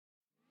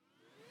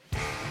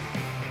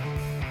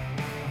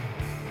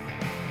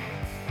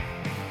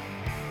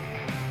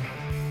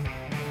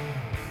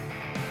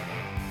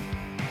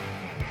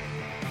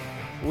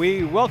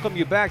We welcome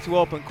you back to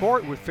Open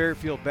Court with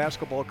Fairfield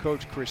basketball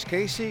coach Chris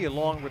Casey.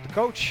 Along with the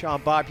coach,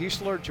 I'm Bob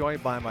Huesler,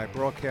 joined by my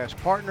broadcast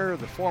partner,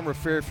 the former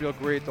Fairfield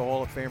great, the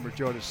Hall of Famer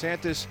Joe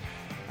DeSantis.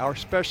 Our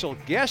special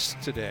guest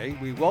today,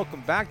 we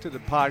welcome back to the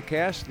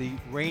podcast the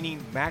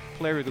reigning MAAC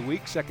Player of the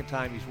Week, second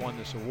time he's won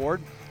this award,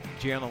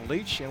 Jalen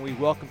Leach, and we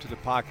welcome to the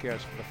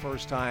podcast for the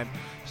first time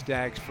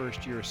Stags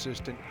first-year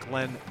assistant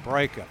Glenn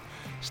Braica.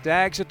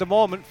 Stags at the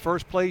moment,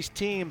 first-place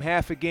team,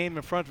 half a game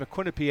in front of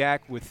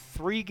Quinnipiac with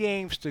 3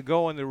 games to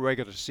go in the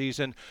regular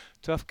season.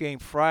 Tough game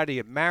Friday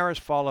at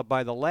Marist, followed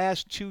by the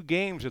last 2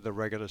 games of the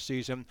regular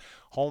season.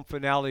 Home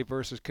finale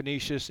versus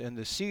Canisius and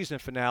the season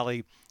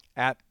finale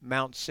at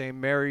Mount St.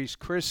 Mary's.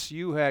 Chris,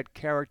 you had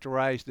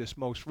characterized this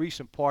most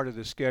recent part of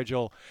the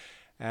schedule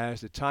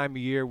as the time of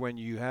year when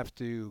you have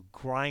to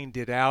grind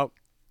it out.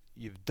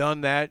 You've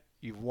done that.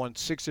 You've won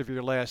 6 of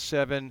your last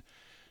 7.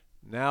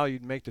 Now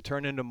you'd make the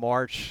turn into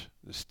March.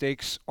 The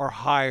stakes are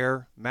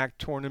higher. MAAC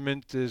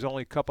tournament is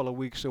only a couple of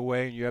weeks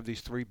away, and you have these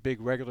 3 big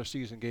regular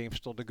season games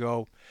still to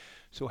go.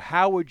 So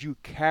how would you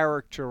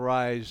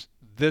characterize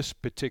this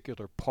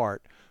particular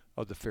part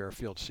of the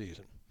Fairfield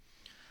season?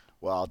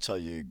 Well, I'll tell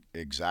you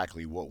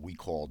exactly what we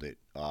called it.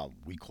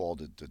 We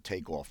called it the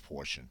takeoff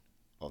portion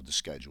of the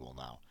schedule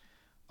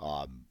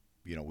now.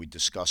 We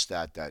discussed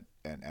that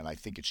and I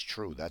think it's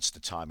true. That's the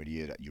time of the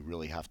year that you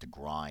really have to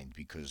grind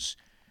because,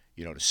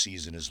 the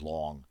season is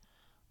long.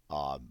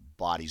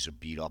 Bodies are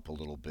beat up a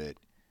little bit.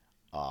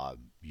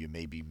 You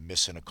may be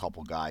missing a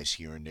couple guys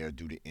here and there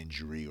due to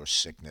injury or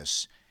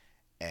sickness,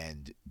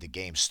 and the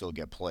games still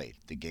get played.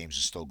 The games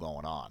are still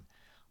going on.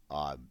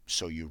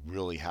 So you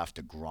really have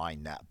to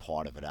grind that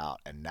part of it out,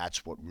 and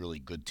that's what really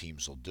good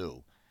teams will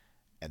do.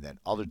 And then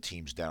other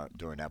teams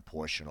during that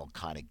portion will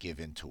kind of give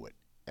into it,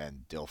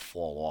 and they'll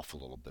fall off a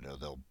little bit, or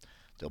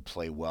they'll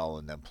play well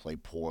and then play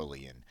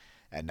poorly,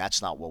 and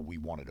that's not what we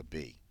wanted to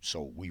be.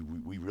 So we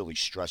really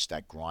stressed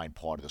that grind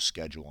part of the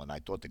schedule, and I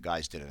thought the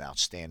guys did an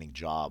outstanding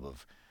job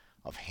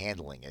of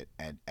handling it.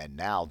 And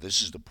now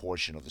this is the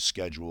portion of the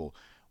schedule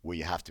where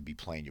you have to be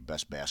playing your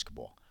best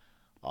basketball.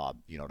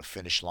 The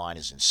finish line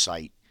is in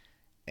sight,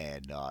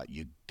 and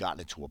you've gotten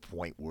it to a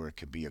point where it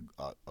could be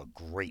a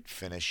great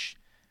finish.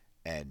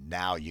 And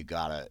now you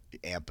got to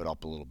amp it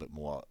up a little bit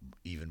more,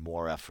 even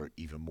more effort,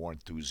 even more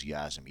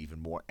enthusiasm,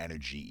 even more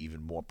energy,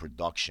 even more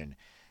production.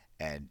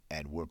 And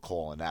we're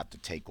calling that the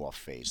takeoff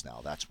phase now.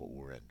 That's what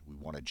we're in.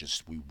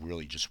 We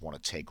really just want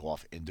to take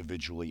off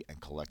individually and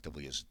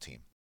collectively as a team.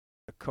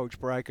 Coach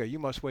Braica, you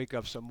must wake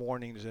up some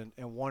mornings and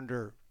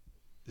wonder,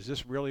 is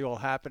this really all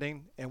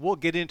happening? And we'll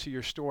get into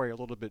your story a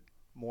little bit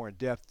more in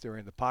depth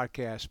during the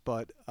podcast.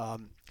 But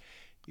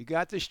you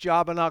got this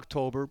job in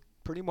October,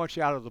 pretty much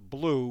out of the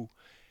blue.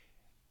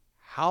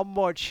 How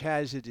much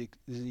has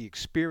the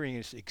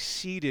experience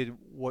exceeded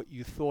what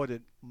you thought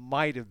it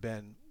might have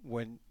been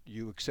when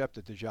you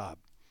accepted the job?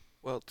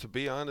 Well, to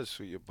be honest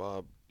with you,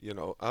 Bob,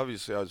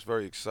 obviously I was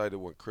very excited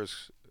when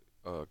Chris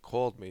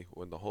called me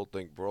when the whole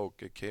thing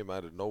broke. It came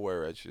out of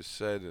nowhere, as you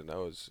said, and I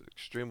was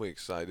extremely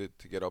excited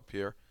to get up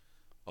here.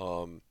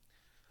 When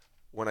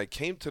I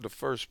came to the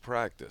first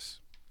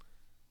practice,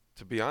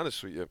 to be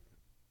honest with you,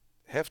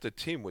 half the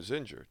team was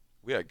injured.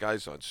 We had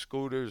guys on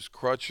scooters,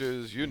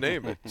 crutches, you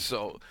name it.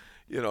 So,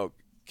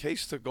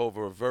 Case took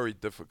over a very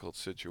difficult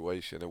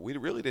situation, and we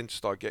really didn't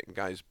start getting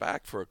guys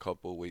back for a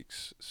couple of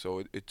weeks.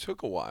 So it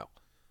took a while.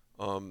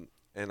 And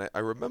I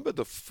remember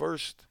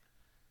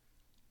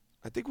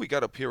I think we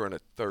got up here on a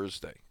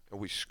Thursday, and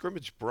we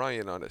scrimmaged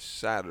Brian on a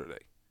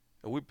Saturday.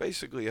 And we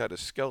basically had a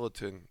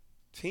skeleton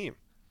team.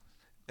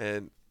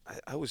 And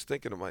I was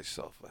thinking to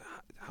myself,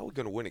 how are we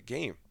going to win a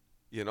game?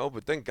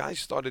 But then guys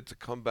started to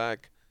come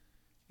back,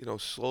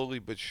 slowly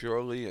but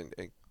surely,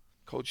 and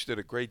Coach did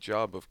a great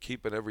job of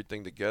keeping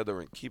everything together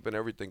and keeping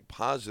everything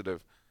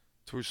positive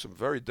through some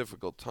very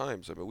difficult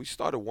times. I mean, we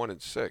started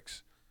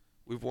 1-6.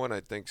 We've won, I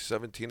think,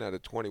 17 out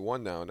of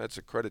 21 now, and that's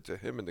a credit to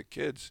him and the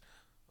kids.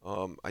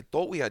 I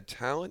thought we had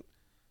talent.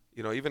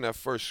 Even that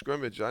first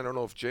scrimmage, I don't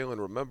know if Jalen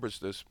remembers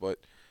this, but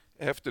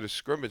after the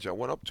scrimmage, I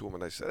went up to him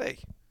and I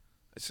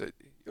said,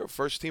 you're a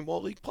first-team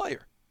All-League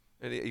player.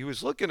 And he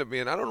was looking at me,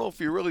 and I don't know if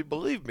he really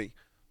believed me,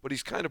 but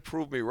he's kind of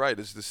proved me right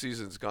as the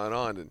season's gone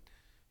on. And,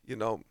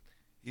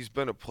 he's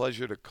been a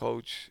pleasure to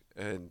coach,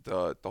 and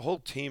the whole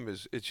team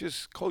it's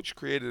just Coach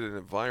created an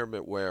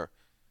environment where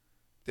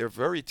they're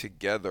very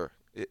together.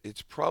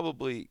 It's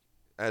probably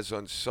as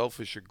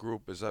unselfish a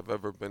group as I've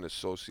ever been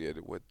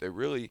associated with.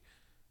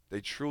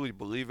 They truly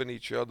believe in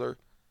each other.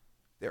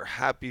 They're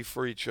happy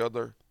for each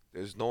other.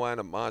 There's no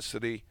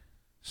animosity.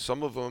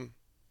 Some of them,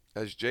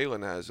 as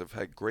Jalen have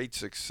had great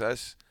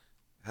success.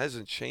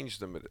 Hasn't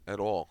changed them at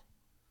all.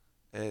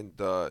 And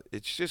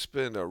it's just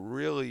been a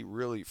really,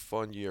 really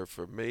fun year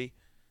for me.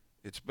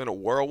 It's been a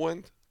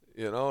whirlwind.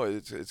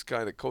 It's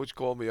kind of, Coach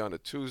called me on a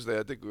Tuesday.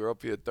 I think we were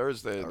up here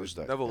Thursday.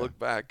 Never looked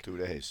back. 2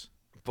 days.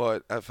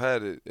 But I've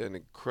had an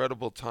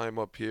incredible time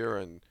up here,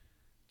 and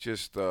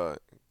just a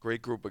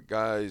great group of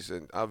guys.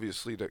 And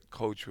obviously the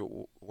coach,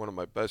 one of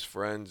my best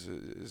friends,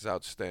 is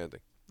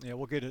outstanding. Yeah,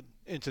 we'll get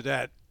into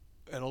that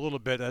in a little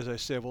bit. As I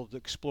said, we'll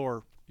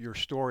explore your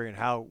story and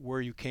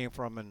where you came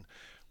from and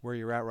where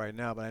you're at right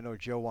now. But I know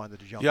Joe wanted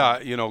to jump Yeah,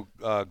 in.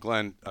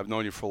 Glenn, I've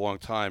known you for a long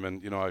time,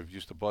 and I've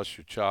used to bust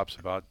your chops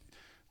about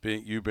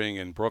being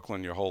in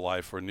Brooklyn your whole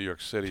life or New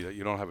York City, that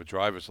you don't have a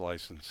driver's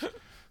license.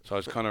 So I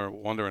was kind of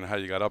wondering how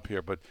you got up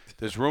here. But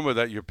there's rumor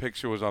that your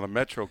picture was on a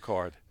Metro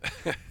card.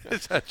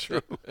 Is that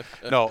true?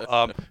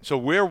 No. So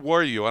where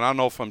were you? And I don't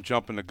know if I'm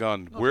jumping the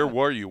gun. Where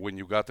were you when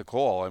you got the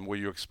call? And were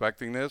you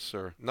expecting this?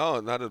 Or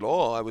No, not at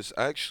all.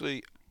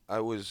 Bashir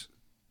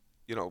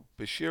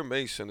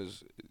Mason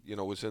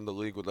was in the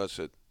league with us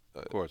of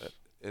course,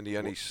 in the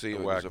NEC. the He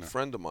was a Wagner.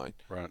 friend of mine.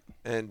 Right.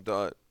 And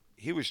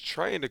he was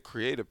trying to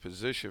create a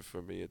position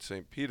for me at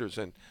St. Peter's,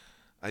 and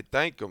I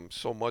thank him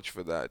so much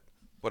for that.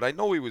 But I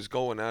know he was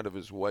going out of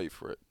his way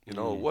for it. It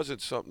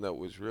wasn't something that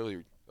was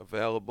really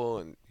available,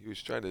 and he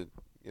was trying to,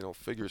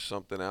 figure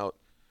something out.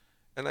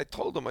 And I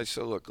told him, I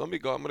said, look, let me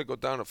go. I'm going to go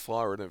down to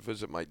Florida and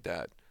visit my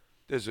dad.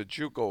 There's a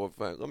JUCO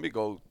event. Let me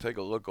go take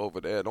a look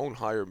over there. Don't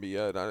hire me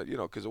yet,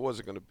 because it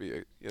wasn't going to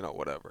be,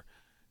 whatever.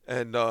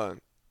 And I'm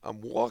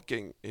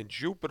walking in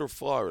Jupiter,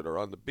 Florida,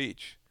 on the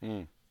beach.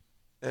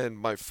 And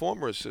my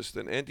former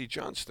assistant, Andy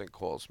Johnston,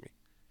 calls me.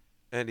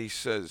 And he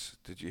says,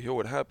 did you hear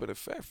what happened at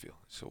Fairfield?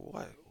 I said,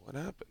 what? What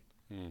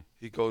happened?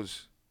 He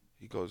goes,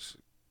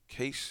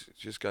 Case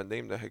just got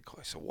named the head coach.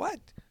 I said, what?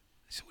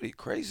 I said, what, are you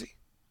crazy?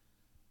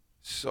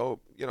 So,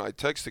 I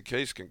texted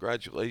Case,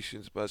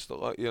 congratulations, best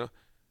of luck, And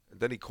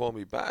then he called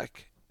me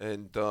back.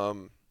 And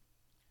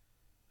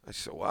I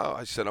said, wow.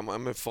 I said, I'm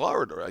in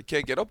Florida. I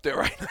can't get up there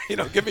right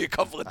now. Give me a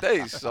couple of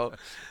days. So,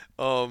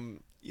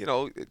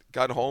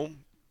 got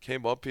home,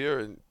 came up here,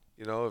 and,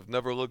 I've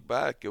never looked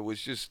back. It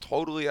was just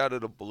totally out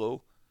of the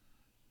blue.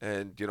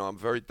 And, I'm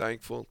very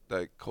thankful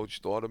that Coach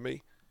thought of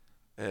me.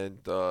 And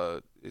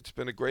it's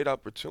been a great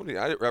opportunity.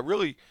 I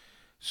really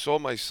saw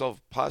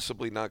myself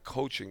possibly not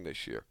coaching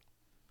this year.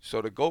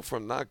 So to go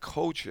from not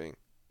coaching,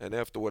 and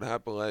after what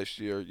happened last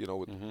year,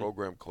 with the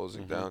program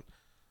closing down,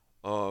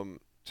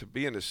 to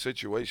be in a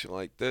situation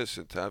like this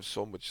and to have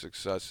so much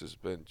success has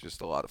been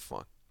just a lot of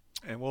fun.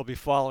 And we'll be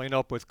following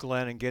up with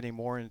Glenn and getting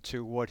more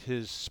into what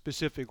his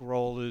specific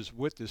role is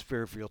with this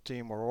Fairfield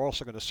team. We're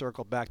also going to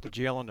circle back to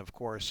Jalen, of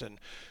course, and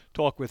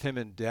talk with him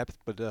in depth.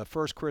 But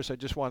first, Chris, I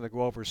just wanted to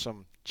go over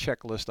some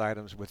checklist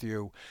items with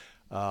you.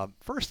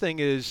 First thing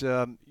is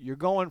you're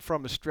going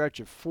from a stretch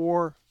of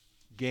 4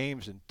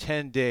 games in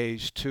 10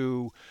 days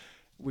to,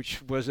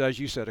 which was, as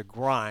you said, a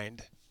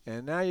grind.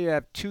 And now you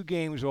have 2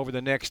 games over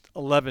the next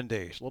 11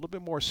 days, a little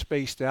bit more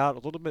spaced out, a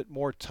little bit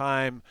more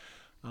time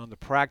on the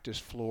practice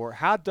floor.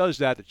 How does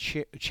that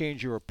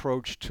change your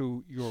approach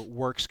to your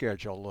work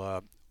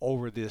schedule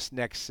over this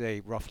next,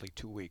 say, roughly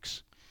 2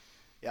 weeks?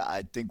 Yeah,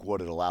 I think what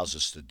it allows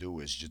us to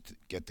do is just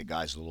get the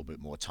guys a little bit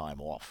more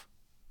time off.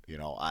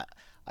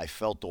 I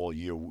felt all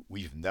year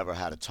we've never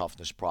had a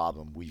toughness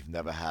problem. We've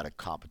never had a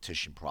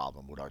competition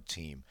problem with our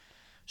team.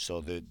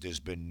 So there's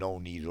been no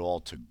need at all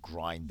to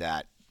grind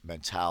that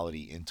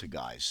mentality into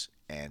guys.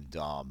 And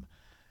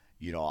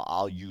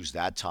I'll use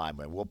that time,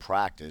 and we'll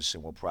practice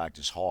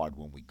hard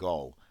when we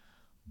go.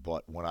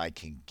 But when I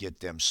can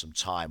get them some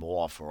time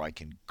off, or I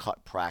can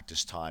cut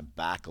practice time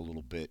back a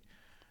little bit,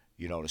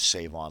 to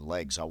save on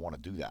legs, I want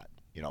to do that,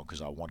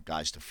 because I want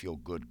guys to feel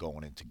good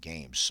going into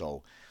games.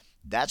 So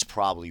that's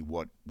probably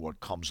what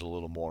comes a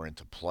little more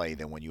into play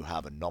than when you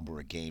have a number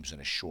of games in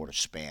a shorter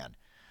span.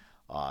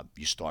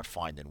 You start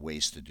finding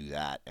ways to do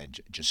that and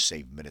just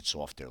save minutes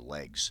off their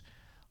legs.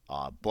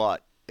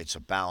 But it's a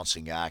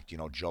balancing act.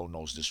 Joe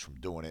knows this from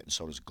doing it, and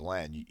so does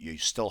Glenn. You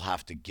still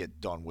have to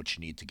get done what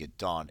you need to get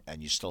done,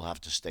 and you still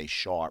have to stay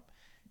sharp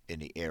in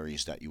the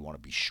areas that you want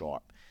to be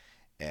sharp.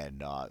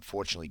 And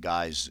fortunately,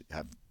 guys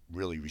have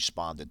really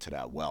responded to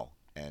that well.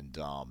 And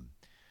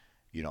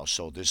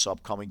so this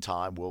upcoming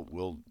time,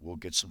 we'll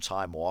get some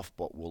time off,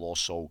 but we'll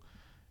also,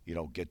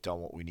 get done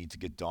what we need to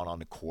get done on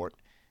the court,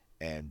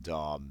 and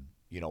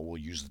we'll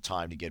use the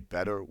time to get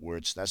better where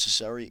it's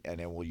necessary, and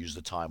then we'll use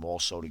the time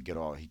also to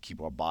keep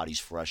our bodies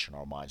fresh and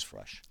our minds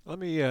fresh. Let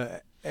me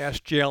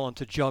ask Jalen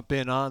to jump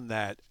in on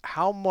that.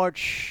 How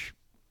much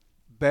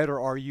better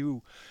are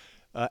you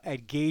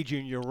at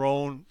gauging your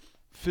own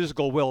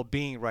physical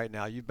well-being right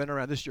now? You've been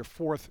around. This is your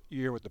 4th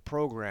year with the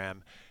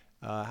program.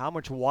 How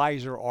much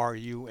wiser are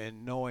you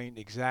in knowing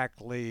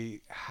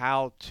exactly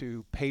how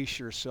to pace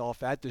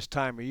yourself at this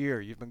time of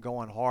year? You've been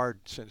going hard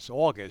since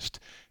August.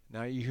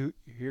 Now here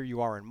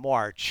you are in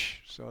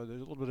March, so there's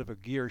a little bit of a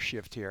gear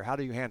shift here. How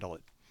do you handle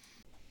it?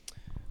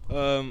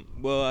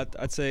 Well,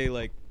 I'd say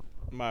like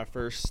my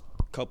first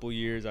couple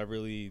years, I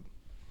really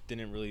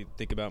didn't really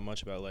think about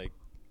much about like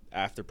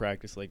after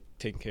practice, like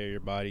taking care of your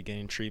body,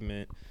 getting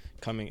treatment,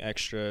 coming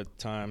extra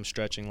time,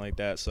 stretching like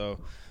that. So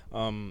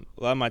a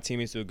lot of my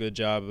teammates do a good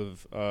job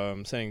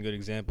of setting a good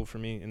example for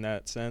me in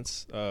that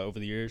sense over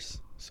the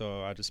years.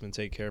 So I've just been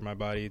taking care of my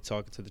body,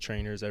 talking to the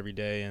trainers every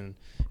day, and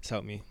it's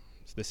helped me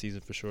this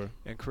season for sure.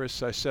 And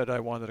Chris, I said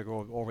I wanted to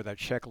go over that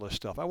checklist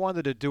stuff. I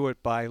wanted to do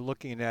it by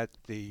looking at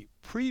the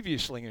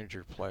previously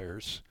injured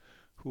players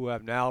who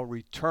have now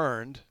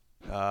returned.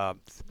 I'm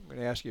going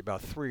to ask you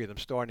about 3 of them,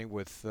 starting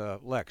with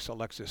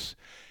Alexis.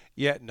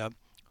 Yetna,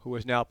 who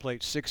has now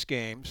played 6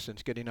 games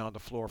since getting on the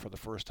floor for the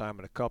first time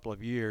in a couple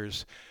of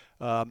years.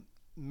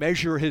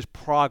 Measure his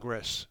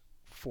progress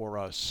for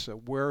us.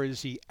 Where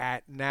is he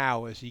at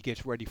now as he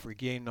gets ready for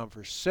game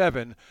number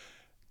 7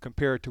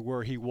 compared to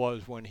where he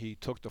was when he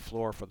took the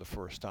floor for the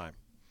first time?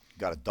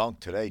 Got a dunk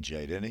today,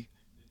 Jay, didn't he?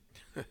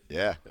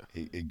 Yeah,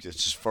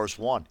 it's his first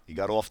one. He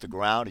got off the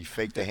ground, he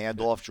faked the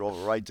handoff, drove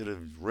it right to the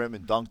rim,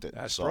 and dunked it.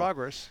 That's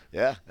progress.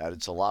 Yeah,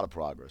 it's a lot of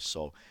progress.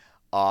 So,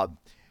 I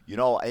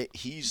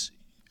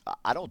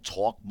don't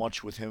talk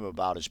much with him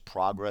about his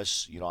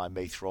progress. I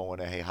may throw in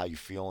a, hey, how you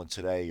feeling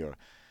today?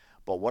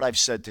 But what I've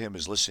said to him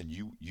is, listen,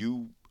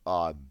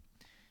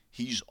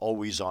 he's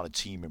always on a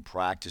team in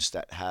practice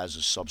that has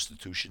a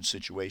substitution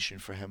situation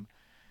for him.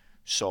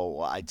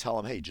 So I tell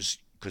him, hey, just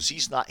because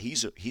he's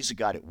a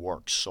guy that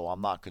works, so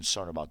I'm not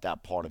concerned about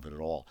that part of it at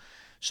all.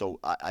 So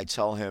I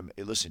tell him,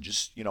 hey, listen,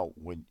 just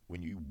when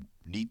you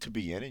need to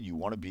be in and you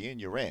want to be in,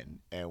 you're in,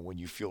 and when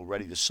you feel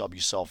ready to sub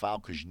yourself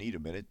out because you need a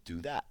minute,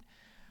 do that.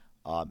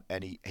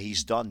 And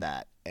he's done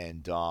that,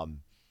 and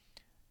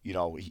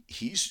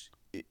he's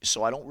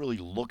so I don't really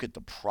look at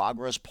the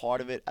progress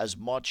part of it as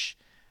much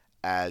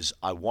as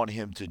I want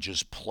him to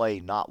just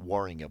play, not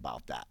worrying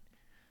about that.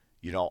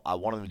 I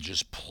want him to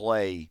just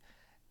play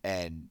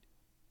and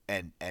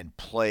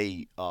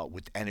play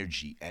with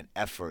energy and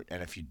effort.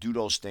 And if you do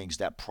those things,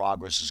 that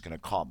progress is going to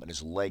come, and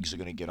his legs are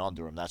going to get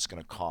under him. That's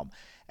going to come,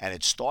 and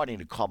it's starting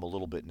to come a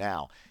little bit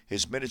now.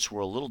 His minutes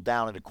were a little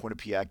down in the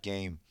Quinnipiac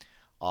game.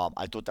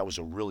 I thought that was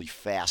a really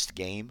fast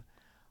game.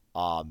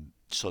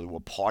 So there were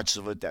parts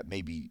of it that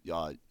maybe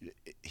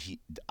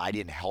I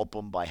didn't help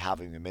him by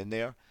having him in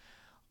there.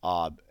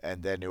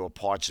 And then there were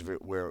parts of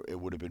it where it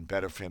would have been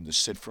better for him to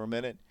sit for a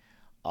minute.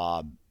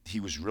 He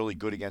was really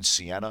good against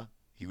Siena.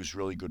 He was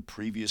really good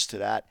previous to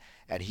that.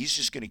 And he's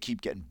just going to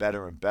keep getting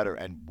better and better.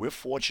 And we're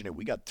fortunate.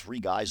 We got 3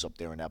 guys up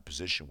there in that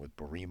position with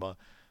Barima,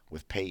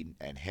 with Peyton,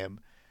 and him.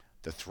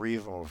 The 3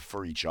 of them are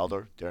for each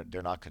other.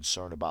 They're not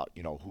concerned about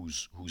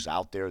who's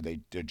out there.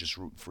 They're just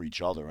rooting for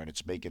each other, and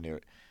it's making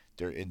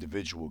their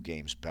individual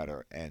games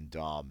better. And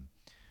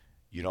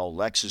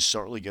Lex is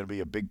certainly going to be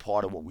a big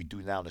part of what we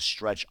do down the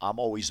stretch. I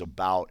always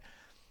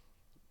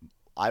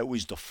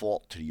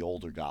default to the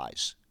older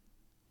guys,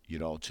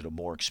 to the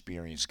more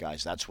experienced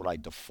guys. That's what I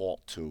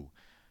default to,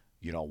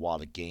 while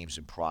the game's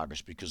in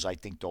progress, because I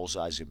think those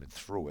guys have been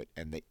through it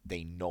and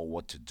they know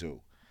what to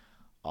do.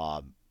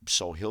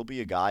 So he'll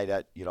be a guy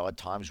that, at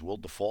times we'll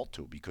default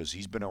to because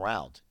he's been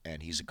around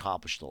and he's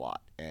accomplished a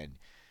lot. And,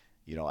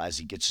 as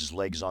he gets his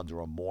legs under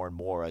him more and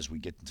more as we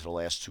get into the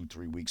last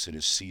 2-3 weeks of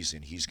this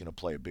season, he's going to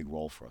play a big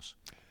role for us.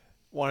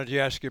 Wanted to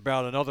ask you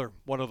about another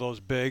one of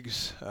those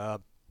bigs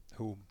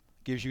who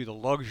gives you the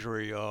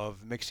luxury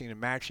of mixing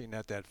and matching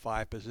at that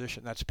 5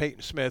 position. That's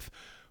Peyton Smith,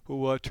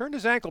 who turned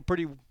his ankle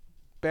pretty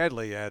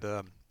badly at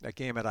that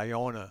game at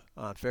Iona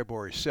on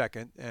February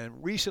 2nd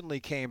and recently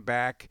came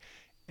back.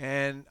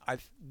 And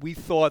we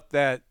thought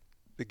that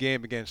the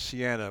game against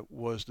Siena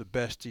was the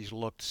best he's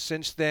looked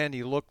since then.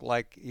 He looked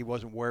like he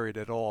wasn't worried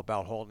at all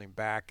about holding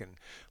back and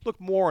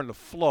looked more in the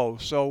flow.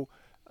 So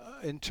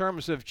in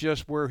terms of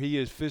just where he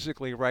is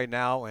physically right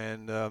now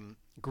and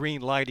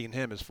green lighting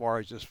him as far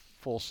as just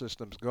full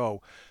systems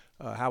go,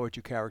 how would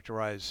you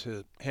characterize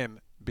him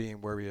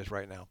being where he is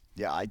right now?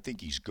 Yeah, I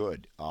think he's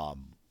good.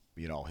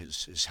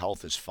 His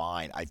health is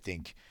fine. I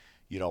think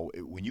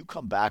when you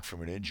come back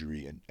from an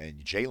injury,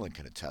 and Jalen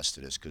can attest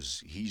to this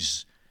because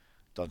he's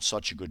done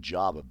such a good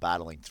job of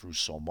battling through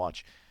so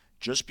much,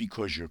 just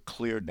because you're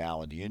cleared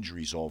now and the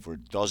injury's over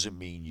doesn't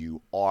mean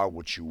you are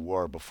what you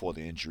were before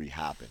the injury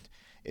happened.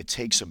 It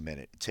takes a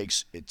minute.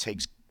 It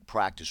takes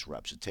practice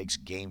reps. It takes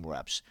game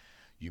reps.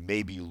 You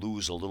maybe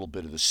lose a little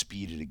bit of the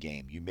speed of the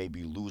game. You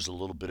maybe lose a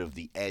little bit of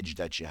the edge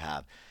that you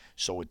have.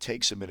 So it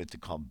takes a minute to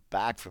come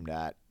back from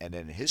that. And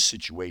then in his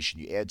situation,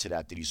 you add to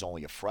that he's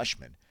only a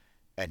freshman.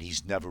 And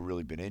he's never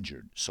really been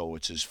injured. So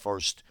it's his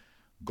first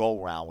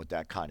go-round with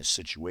that kind of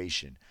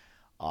situation.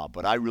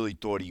 But I really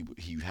thought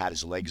he had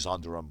his legs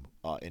under him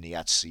in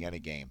the Siena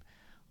game.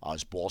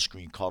 His ball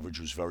screen coverage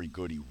was very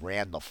good. He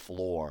ran the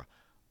floor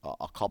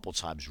a couple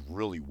times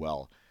really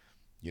well.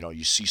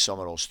 You see some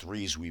of those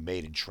threes we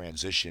made in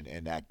transition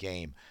in that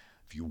game.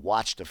 If you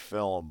watch the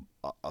film,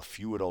 a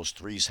few of those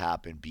threes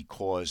happened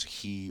because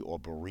he or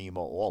Barima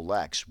or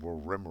Lex were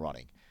rim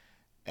running.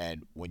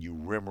 And when you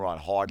rim run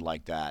hard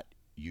like that,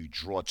 you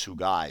draw 2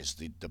 guys,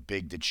 the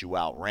big that you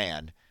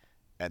outran,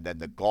 and then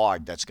the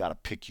guard that's got to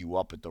pick you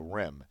up at the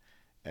rim,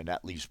 and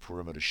that leaves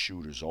perimeter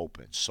shooters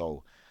open.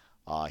 So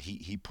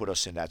he put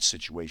us in that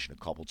situation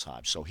a couple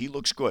times. So he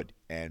looks good.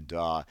 And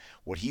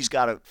what he's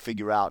got to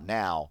figure out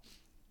now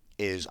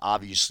is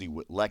obviously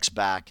with Lex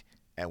back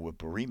and with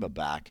Barima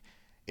back,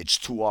 it's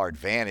to our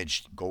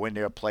advantage. Go in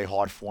there, play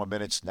hard 4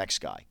 minutes, next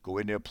guy. Go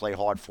in there, play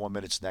hard 4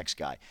 minutes, next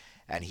guy.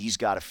 And he's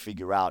got to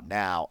figure out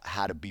now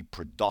how to be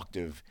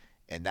productive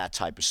in that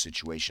type of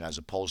situation as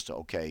opposed to,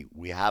 okay,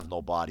 we have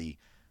nobody,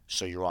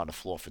 so you're on the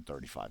floor for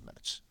 35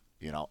 minutes.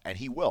 And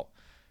he will.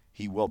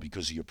 He will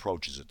because he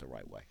approaches it the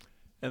right way.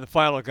 And the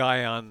final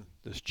guy on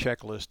this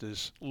checklist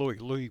is Louis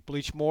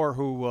Bleachmore,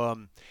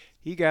 who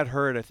he got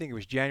hurt, I think it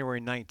was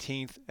January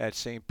 19th at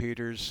St.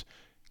 Peter's,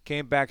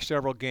 came back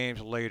several games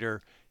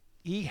later.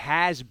 He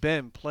has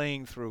been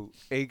playing through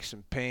aches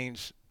and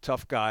pains,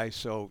 tough guy,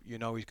 so you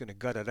know he's going to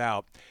gut it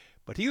out.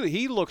 But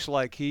he looks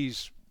like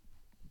he's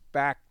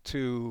back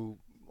to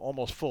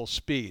almost full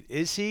speed.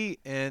 Is he?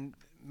 And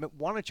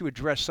why don't you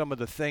address some of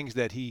the things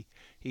that he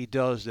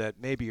does that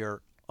maybe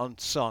are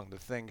unsung, the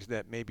things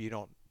that maybe you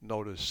don't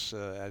notice,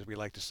 as we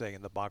like to say,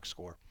 in the box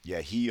score?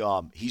 Yeah,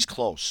 he's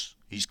close.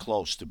 He's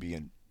close to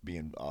being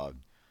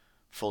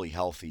fully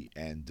healthy,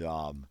 and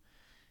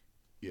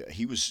yeah,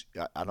 he was.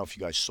 I don't know if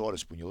you guys saw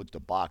this when you looked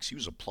at the box. He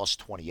was a plus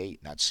 28 in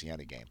that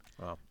Siena game.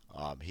 Wow.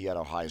 He had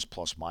our highest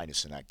plus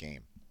minus in that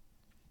game.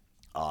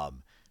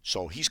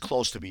 So he's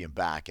close to being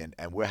back, and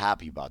we're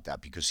happy about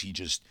that because he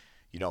just,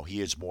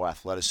 he adds more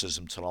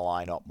athleticism to the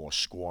lineup, more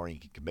scoring.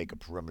 He can make a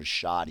perimeter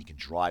shot. He can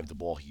drive the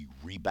ball. He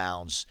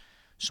rebounds,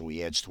 so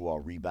he adds to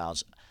our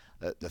rebounds.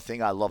 The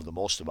thing I love the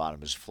most about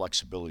him is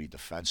flexibility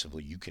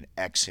defensively. You can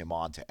X him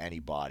onto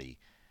anybody,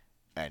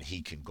 and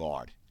he can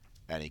guard,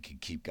 and he can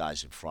keep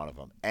guys in front of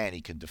him, and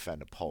he can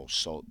defend the post.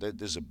 So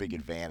there's a big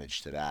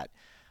advantage to that.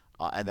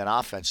 And then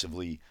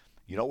offensively,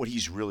 you know what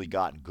he's really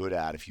gotten good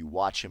at? If you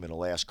watch him in the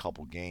last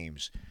couple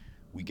games,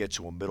 we get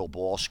to a middle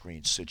ball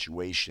screen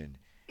situation,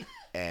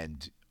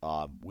 and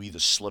we either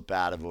slip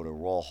out of it or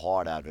roll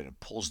hard out of it and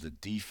pulls the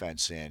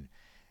defense in,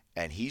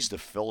 and he's the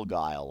fill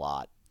guy a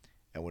lot.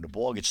 And when the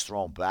ball gets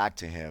thrown back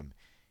to him,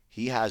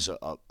 he has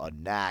a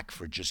knack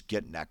for just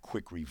getting that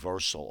quick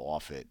reversal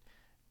off it.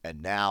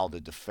 And now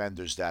the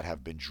defenders that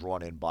have been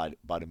drawn in by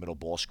the middle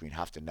ball screen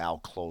have to now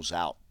close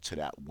out to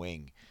that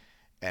wing.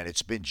 And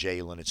it's been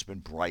Jalen, it's been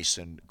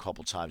Bryson a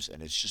couple times,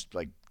 and it's just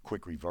like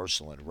quick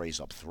reversal and raise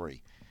up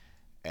three.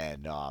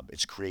 And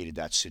it's created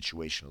that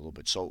situation a little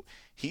bit. So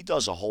he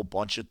does a whole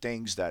bunch of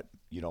things that,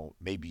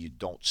 maybe you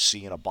don't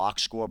see in a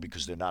box score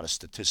because they're not a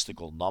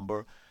statistical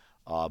number.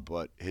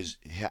 But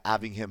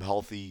having him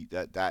healthy,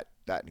 that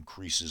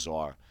increases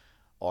our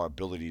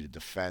ability to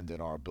defend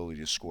and our ability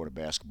to score the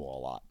basketball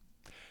a lot.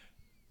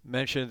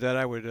 Mentioned that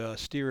I would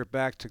steer it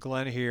back to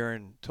Glenn here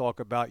and talk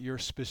about your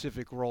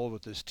specific role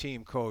with this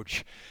team,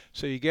 Coach.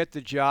 So you get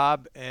the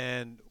job,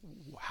 and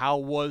how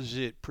was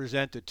it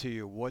presented to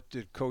you? What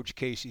did Coach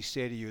Casey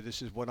say to you?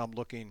 This is what I'm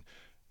looking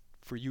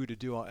for you to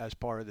do as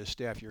part of the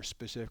staff, your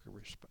specific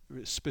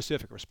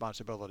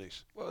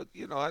responsibilities. Well,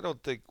 I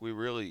don't think we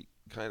really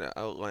kind of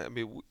outlined. I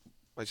mean,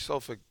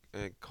 myself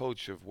and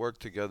Coach have worked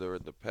together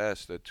in the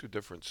past at two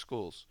different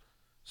schools,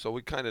 so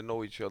we kind of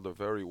know each other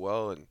very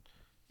well. And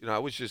I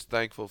was just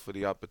thankful for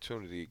the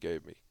opportunity he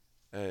gave me,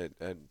 and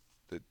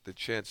the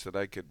chance that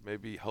I could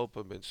maybe help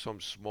him in some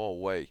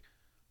small way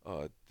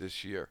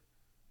this year.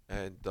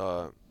 And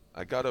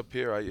I got up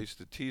here. I used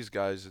to tease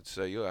guys and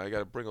say, I got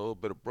to bring a little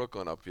bit of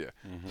Brooklyn up here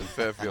to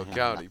Fairfield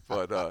County.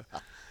 But I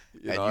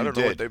don't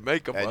know what they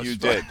make of us. And you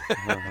did.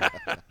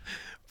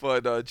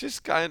 But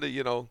just kind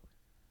of,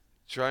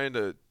 trying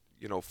to,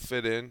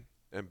 fit in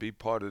and be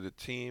part of the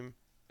team.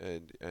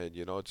 And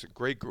it's a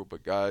great group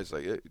of guys.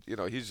 Like,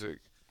 he's a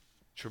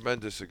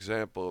tremendous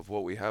example of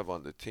what we have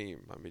on the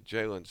team. I mean,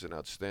 Jalen's an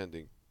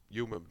outstanding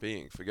human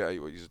being.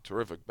 He's a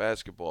terrific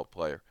basketball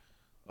player,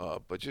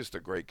 but just a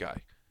great guy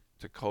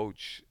to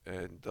coach.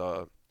 And,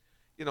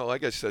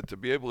 like I said, to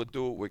be able to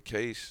do it with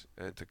Case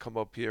and to come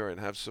up here and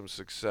have some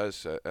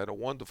success at a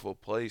wonderful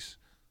place.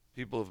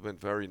 People have been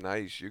very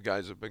nice. You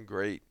guys have been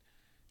great.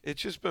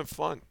 It's just been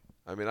fun.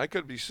 I mean, I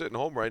could be sitting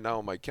home right now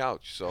on my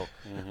couch. So,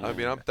 I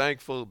mean, I'm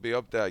thankful to be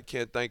up there. I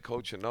can't thank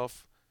Coach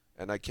enough,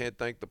 and I can't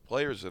thank the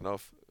players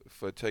enough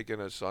for taking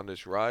us on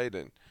this ride.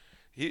 And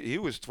he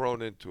was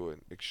thrown into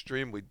an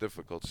extremely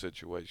difficult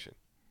situation.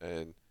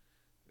 And,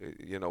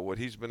 what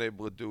he's been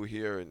able to do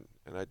here, and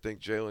I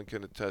think Jalen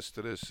can attest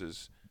to this,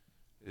 is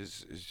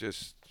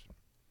just,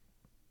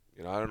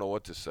 I don't know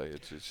what to say.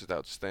 It's just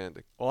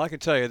outstanding. Well, I can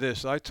tell you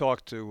this. I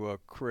talked to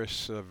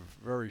Chris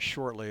very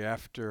shortly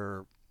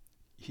after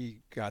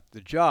he got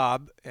the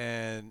job,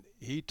 and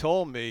he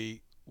told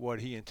me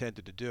what he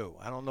intended to do.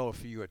 I don't know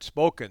if you had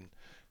spoken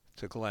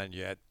to Glenn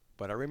yet,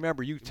 but I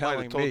remember you telling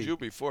me. He might have told you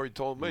before he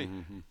told me.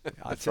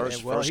 The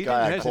first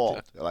guy I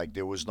called, like,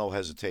 there was no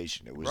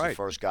hesitation. It was right. The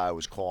first guy I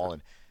was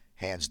calling,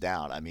 hands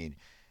down. I mean,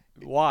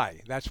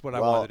 why? That's what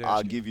I wanted to ask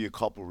I'll give you a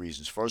couple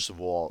reasons. First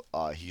of all,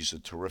 he's a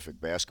terrific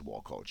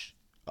basketball coach.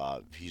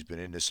 He's been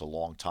in this a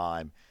long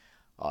time.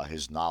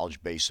 His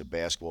knowledge base of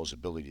basketball, his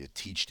ability to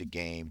teach the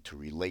game, to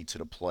relate to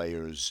the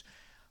players,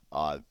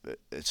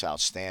 it's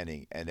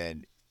outstanding. And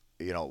then,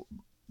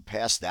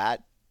 past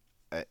that,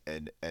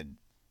 and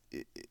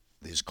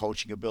his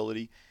coaching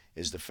ability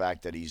is the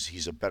fact that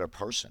he's a better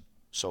person.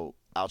 So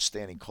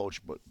outstanding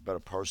coach, but better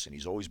person.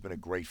 He's always been a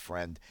great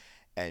friend.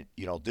 And,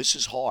 this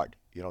is hard.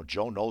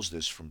 Joe knows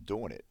this from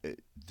doing it.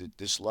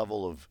 This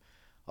level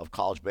of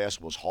college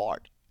basketball is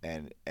hard,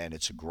 and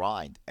it's a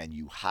grind. And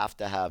you have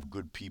to have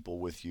good people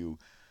with you.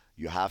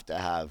 You have to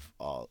have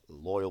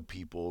loyal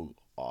people,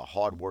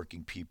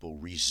 hardworking people,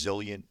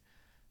 resilient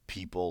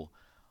people.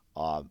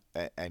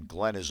 And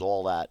Glenn is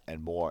all that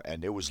and more.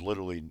 And there was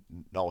literally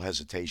no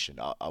hesitation.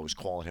 I was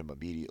calling him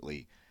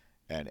immediately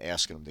and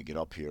asking him to get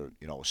up here,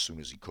 as soon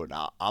as he could.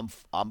 Now,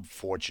 I'm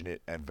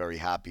fortunate and very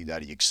happy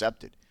that he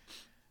accepted.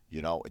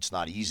 It's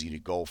not easy to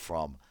go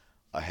from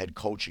a head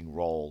coaching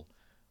role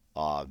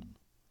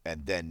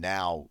and then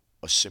now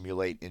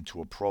assimilate into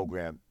a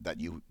program that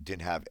you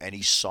didn't have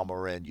any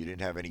summer in, you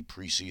didn't have any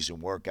preseason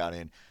workout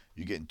in.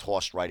 You're getting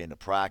tossed right into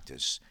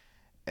practice,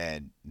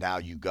 and now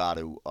you got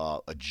to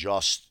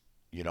adjust,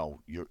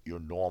 your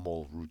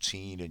normal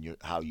routine and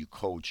how you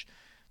coach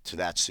to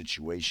that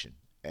situation,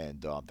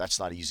 and that's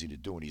not easy to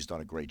do. And he's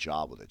done a great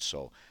job with it.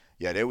 So,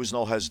 yeah, there was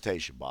no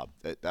hesitation, Bob.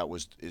 That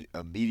was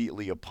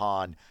immediately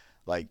upon.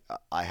 Like,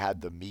 I had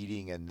the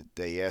meeting, and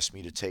they asked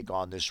me to take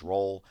on this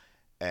role.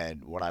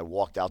 And when I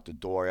walked out the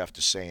door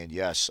after saying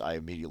yes, I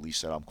immediately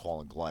said, I'm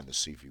calling Glenn to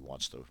see if he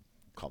wants to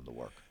come to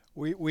work.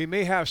 We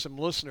may have some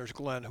listeners,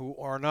 Glenn, who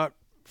are not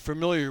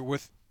familiar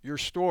with your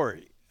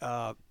story.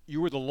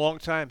 You were the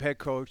longtime head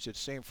coach at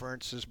St.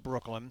 Francis,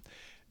 Brooklyn,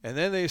 and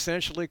then they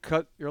essentially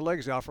cut your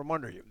legs out from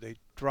under you. They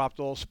dropped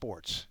all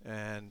sports,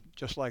 and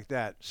just like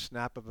that,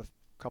 snap of a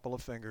couple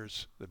of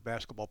fingers, the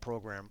basketball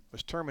program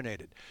was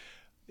terminated.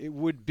 It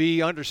would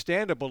be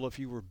understandable if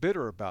you were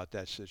bitter about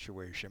that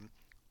situation.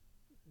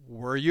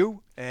 Were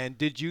you? And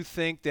did you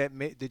think that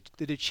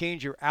did it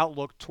change your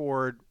outlook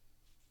toward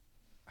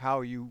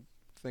how you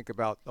think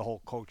about the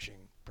whole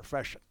coaching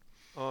profession?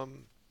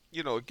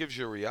 It gives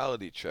you a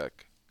reality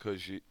check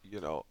because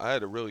I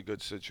had a really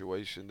good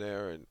situation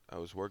there, and I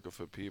was working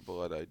for people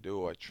that I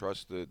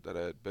trusted, that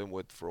I had been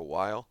with for a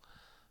while.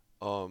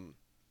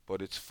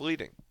 But it's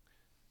fleeting,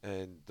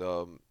 and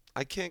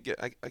I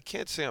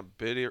can't say I'm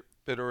bitter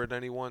at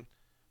anyone,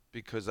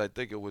 because I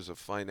think it was a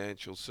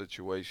financial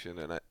situation,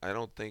 and I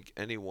don't think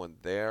anyone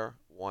there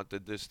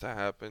wanted this to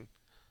happen.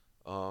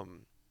 So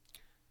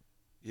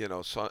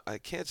I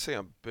can't say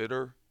I'm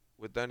bitter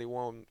with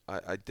anyone.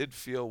 I did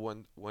feel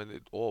when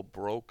it all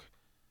broke,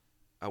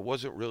 I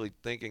wasn't really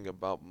thinking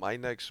about my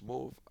next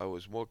move. I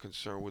was more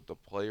concerned with the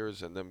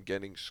players and them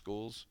getting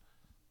schools,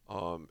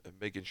 and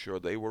making sure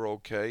they were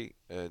okay.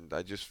 And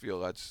I just feel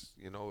that's,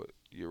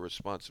 your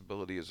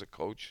responsibility as a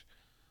coach.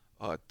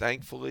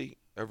 Thankfully,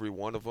 every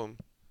one of them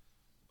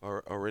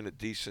are in a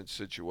decent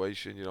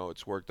situation.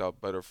 It's worked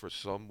out better for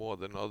some more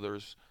than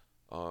others.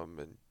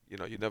 And,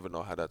 you never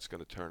know how that's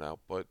going to turn out.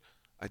 But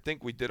I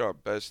think we did our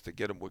best to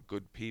get them with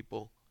good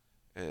people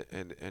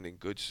and in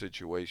good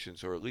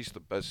situations, or at least the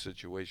best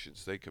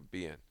situations they could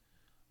be in.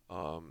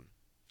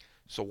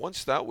 So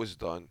once that was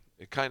done,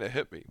 it kind of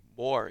hit me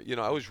more.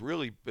 I was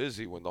really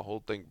busy when the whole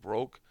thing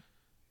broke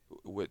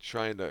with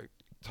trying to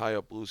tie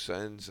up loose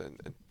ends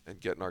and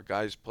getting our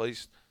guys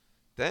placed.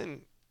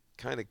 Then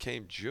kind of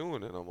came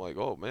June, and I'm like,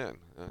 oh man,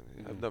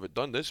 I've never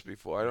done this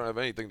before. I don't have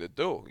anything to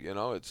do.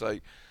 It's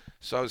like,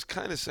 so I was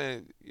kind of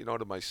saying,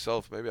 to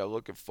myself, maybe I'm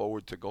looking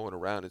forward to going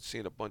around and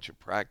seeing a bunch of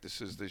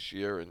practices this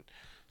year and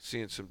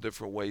seeing some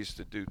different ways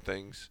to do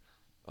things.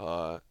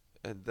 And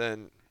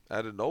then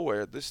out of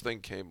nowhere, this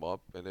thing came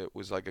up, and it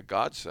was like a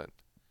godsend,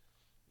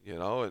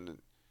 and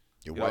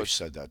your wife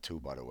said that too,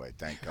 by the way.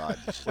 Thank God.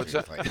 What's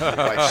that? Your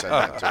wife said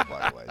that too,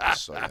 by the way.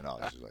 Just so you know.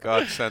 Like,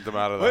 God sent them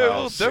out of the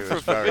house. house. A little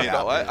different for me,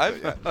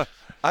 though.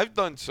 I've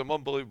done some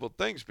unbelievable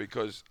things,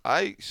 because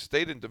I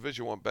stayed in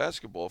Division I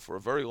basketball for a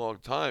very long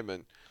time,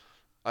 and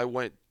I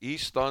went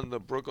east on the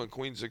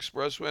Brooklyn-Queens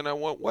Expressway, and I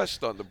went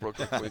west on the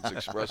Brooklyn-Queens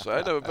Expressway.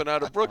 I'd never been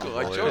out of Brooklyn,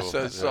 like Joe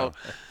says. Yeah.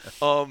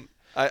 So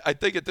I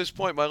think at this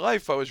point in my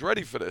life, I was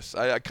ready for this.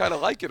 I kind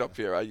of like it up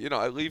here. I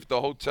leave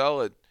the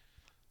hotel at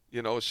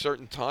a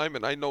certain time,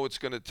 and I know it's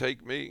going to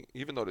take me,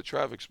 even though the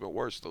traffic's been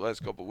worse the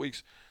last couple of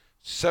weeks,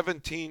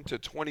 17 to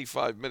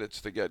 25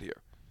 minutes to get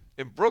here.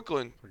 In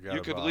Brooklyn,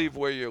 you could leave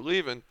where you're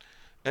leaving,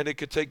 and it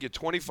could take you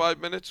 25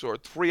 minutes or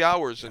 3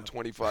 hours and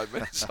 25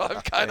 minutes. So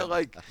I'm kind of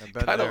like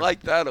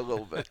that a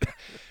little bit.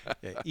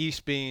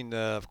 East being,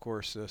 of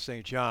course,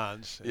 St.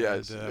 John's,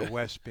 yes. And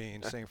west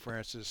being St.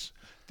 Francis,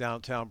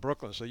 downtown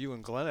Brooklyn. So you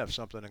and Glenn have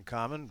something in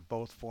common,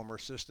 both former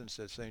assistants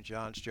at St.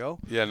 John's, Joe.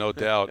 Yeah, no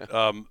doubt.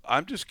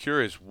 I'm just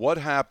curious, what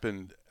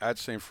happened at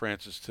St.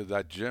 Francis to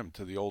that gym,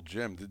 to the old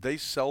gym? Did they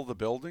sell the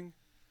building?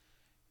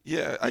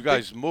 Yeah. You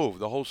guys moved.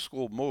 The whole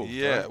school moved.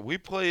 Yeah, right? We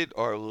played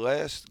our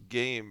last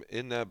game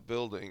in that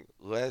building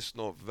last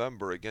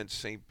November against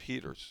St.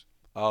 Peter's.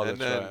 Oh, and that's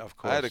then right. Of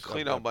course. I had to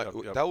clean out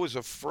that was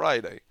a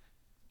Friday.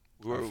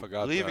 We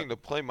were leaving to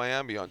play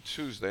Miami on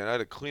Tuesday, and I had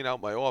to clean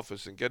out my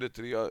office and get it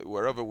to the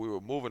wherever we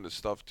were moving the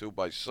stuff to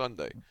by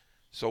Sunday.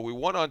 So we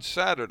won on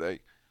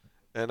Saturday,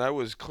 and I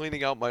was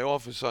cleaning out my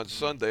office on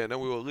Sunday, and then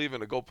we were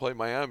leaving to go play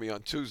Miami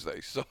on Tuesday.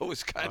 So it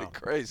was kind of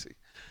crazy.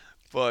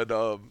 But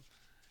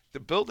the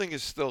building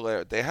is still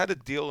there. They had a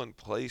deal in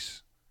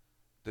place.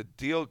 The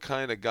deal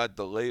kind of got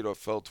delayed or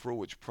fell through,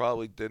 which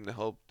probably didn't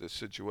help the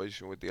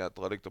situation with the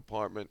athletic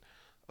department.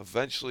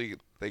 Eventually,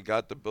 they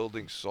got the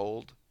building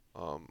sold.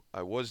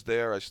 I was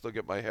there. I still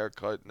get my hair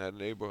cut in that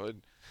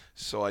neighborhood.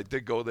 So I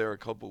did go there a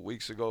couple of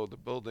weeks ago. The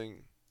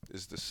building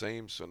is the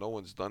same, so no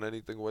one's done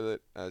anything with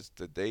it as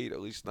to date,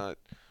 at least not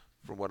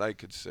from what I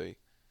could see.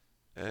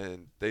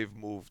 and they've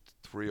moved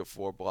 3 or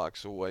 4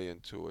 blocks away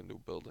into a new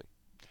building.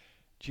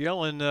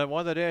 Jalen, I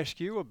wanted to ask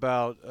you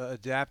about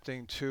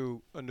adapting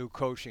to a new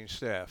coaching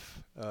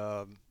staff.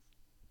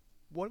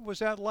 What was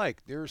that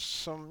like?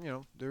 There's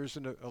there's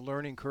a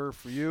learning curve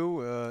for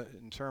you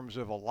in terms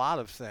of a lot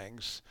of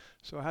things.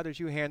 So how did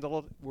you handle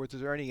it? Was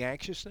there any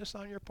anxiousness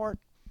on your part?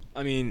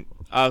 I mean,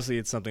 obviously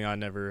it's something I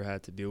never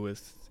had to deal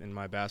with in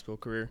my basketball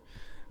career,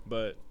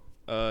 but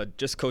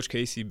just Coach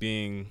Casey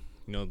being,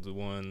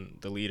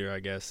 the leader, I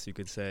guess you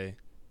could say,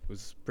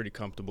 was pretty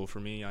comfortable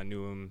for me. I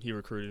knew him. He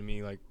recruited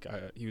me.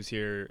 He was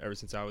here ever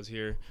since I was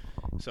here.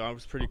 So I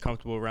was pretty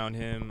comfortable around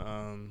him.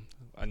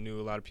 I knew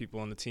a lot of people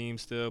on the team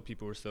still.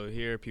 People were still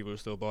here. People were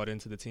still bought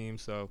into the team.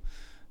 So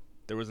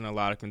there wasn't a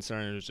lot of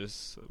concern. It was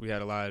just we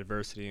had a lot of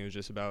adversity. It was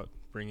just about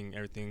bringing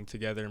everything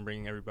together and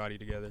bringing everybody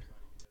together.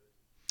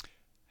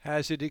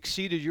 Has it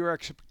exceeded your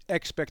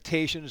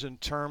expectations in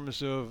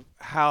terms of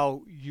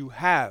how you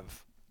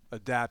have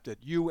adapted,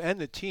 you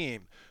and the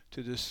team,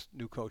 to this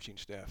new coaching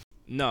staff?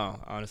 No,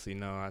 honestly,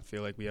 no. I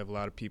feel like we have a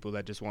lot of people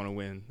that just want to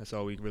win. That's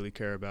all we really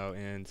care about.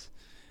 And it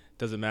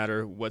doesn't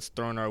matter what's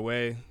thrown our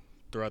way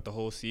throughout the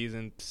whole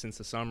season, since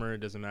the summer.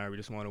 It doesn't matter. We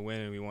just want to win,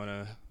 and we want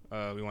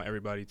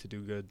everybody to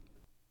do good.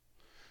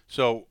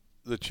 So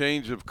the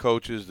change of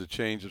coaches, the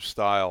change of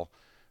style,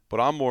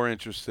 but I'm more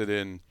interested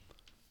in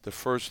the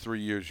first 3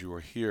 years you were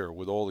here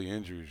with all the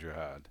injuries you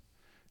had.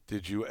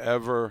 Did you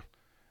ever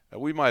 –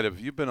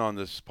 you've been on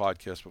this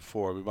podcast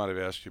before. We might have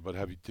asked you, but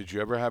did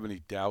you ever have any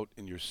doubt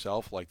in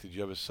yourself? Like, did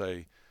you ever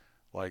say,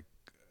 like,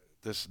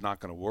 this is not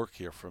going to work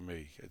here for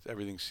me?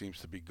 Everything seems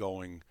to be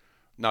going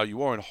 – now, you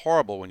weren't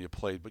horrible when you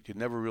played, but you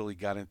never really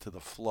got into the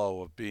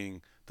flow of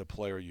being the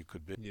player you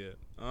could be.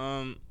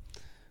 Yeah.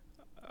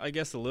 I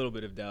guess a little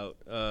bit of doubt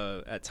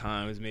at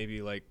times,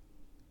 maybe, like,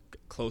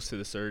 close to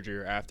the surgery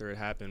or after it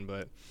happened,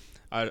 but –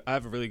 I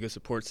have a really good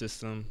support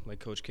system, like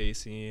Coach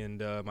Casey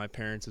and my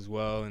parents as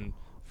well, and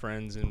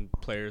friends and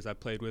players I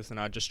played with, and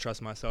I just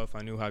trust myself.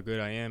 I knew how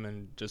good I am,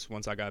 and just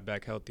once I got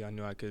back healthy, I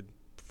knew I could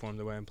perform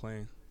the way I'm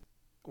playing.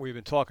 We've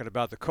been talking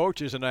about the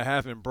coaches, and I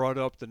haven't brought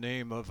up the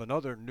name of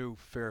another new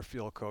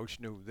Fairfield coach,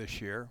 new this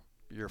year,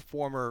 your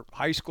former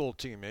high school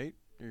teammate,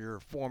 your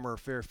former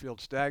Fairfield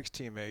Stags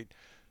teammate,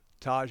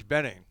 Taj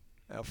Benning,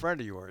 a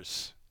friend of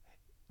yours.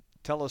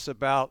 Tell us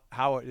about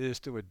how it is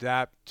to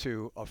adapt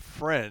to a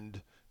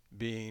friend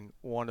being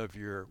one of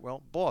your,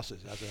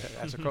 bosses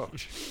as a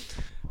coach.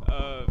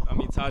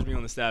 Taj being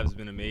on the staff has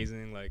been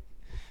amazing. Like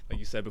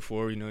you said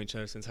before, we know each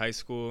other since high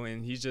school,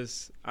 and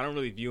I don't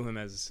really view him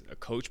as a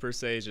coach per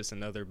se. It's just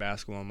another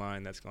basketball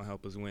mind that's going to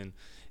help us win.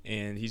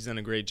 And he's done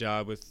a great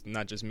job with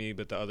not just me,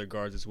 but the other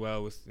guards as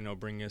well, with,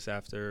 bringing us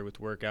after with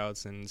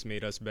workouts, and it's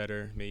made us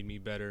better, made me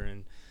better.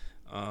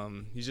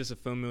 And he's just a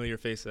familiar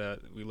face that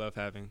we love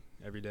having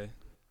every day.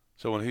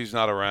 So when he's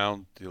not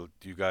around, do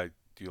you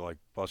like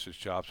bust his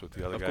chops with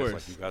the other of guys? Course.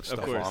 Like you got stuff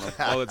of course. on him?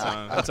 All the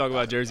time. We talk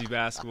about Jersey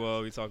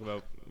basketball. We talk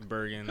about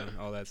Bergen and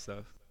all that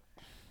stuff.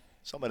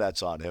 Some of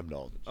that's on him,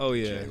 though. Oh,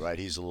 yeah. Jay, right?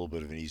 He's a little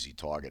bit of an easy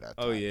target at times.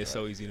 Oh, yeah. Right? It's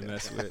so easy to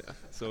mess with.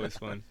 It's always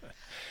fun.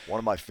 One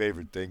of my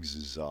favorite things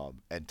is,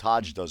 and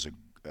Taj does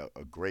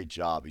a great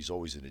job. He's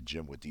always in the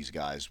gym with these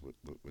guys, with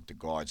the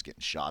guards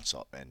getting shots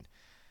up, and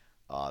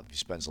he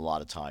spends a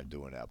lot of time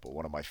doing that. But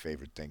one of my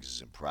favorite things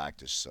is in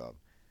practice. I've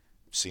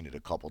seen it a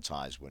couple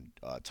times when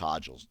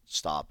Taj will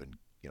stop and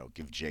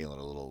give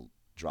Jalen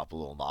drop a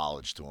little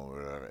knowledge to him or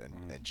whatever,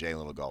 and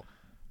Jalen will go,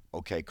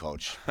 "Okay,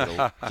 coach."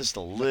 Just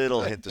a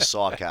little hint of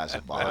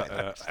sarcasm behind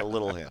it. Just a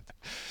little hint.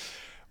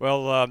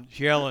 Well,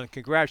 Jalen,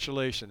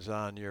 congratulations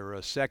on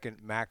your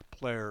second MAAC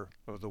Player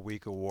of the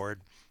Week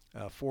award.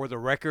 For the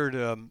record,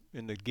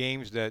 in the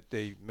games that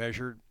they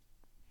measured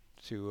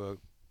to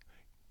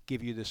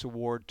give you this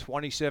award,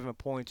 27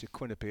 points at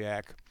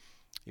Quinnipiac.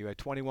 You had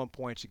 21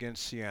 points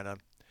against Siena.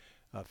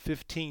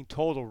 15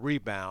 total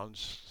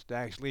rebounds,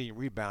 Stags leading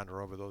rebounder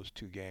over those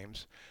two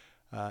games.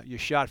 You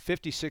shot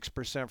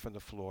 56% from the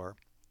floor.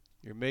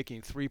 You're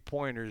making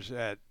three-pointers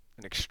at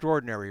an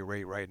extraordinary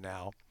rate right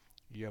now.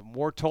 You have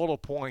more total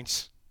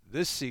points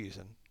this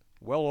season,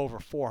 well over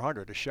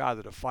 400, a shot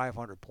at a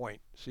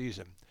 500-point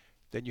season,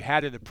 than you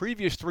had in the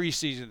previous 3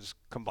 seasons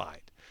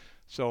combined.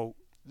 So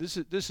this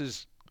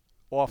is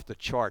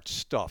off-the-charts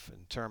stuff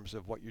in terms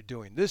of what you're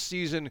doing this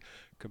season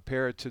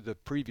compared to the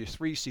previous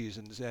 3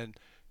 seasons. And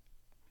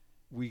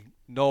we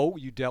know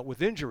you dealt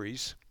with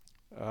injuries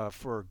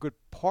for a good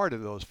part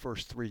of those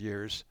first 3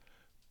 years.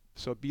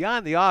 So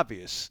beyond the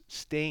obvious,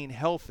 staying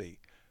healthy,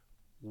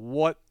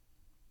 what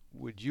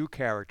would you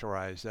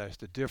characterize as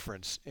the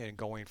difference in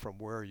going from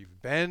where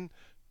you've been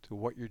to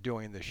what you're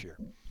doing this year?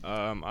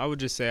 I would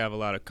just say I have a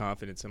lot of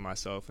confidence in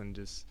myself, and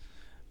just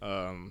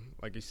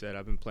like you said,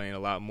 I've been playing a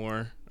lot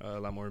more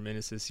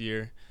minutes this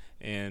year.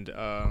 And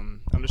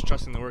I'm just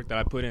trusting the work that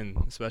I put in,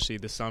 especially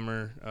this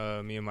summer.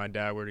 Me and my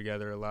dad were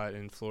together a lot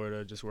in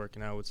Florida, just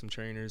working out with some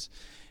trainers.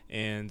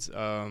 And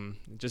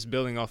just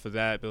building off of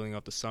that, building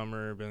off the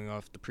summer, building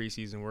off the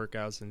preseason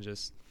workouts, and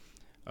just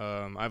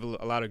I have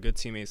a lot of good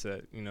teammates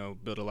that,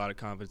 build a lot of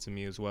confidence in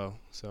me as well.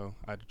 So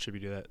I'd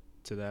attribute that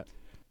to that.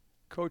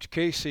 Coach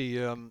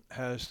Casey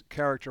has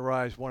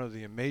characterized one of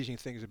the amazing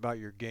things about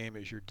your game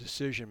is your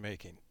decision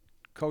making.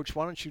 Coach,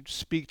 why don't you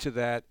speak to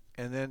that,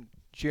 and then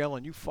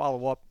Jalen, you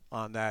follow up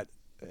on that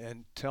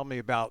and tell me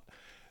about,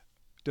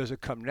 does it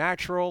come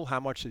natural?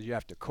 How much did you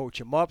have to coach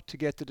him up to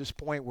get to this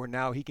point where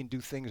now he can do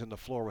things on the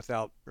floor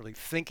without really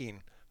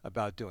thinking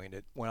about doing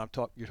it? When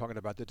you're talking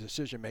about the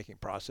decision-making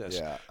process,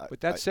 Yeah, but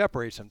that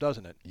separates him,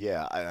 doesn't it?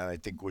 Yeah, and I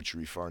think what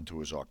you're referring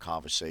to is our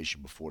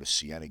conversation before the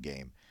Siena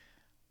game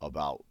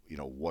about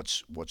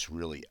what's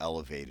really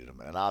elevated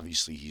him, and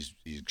obviously he's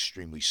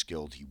extremely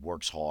skilled. He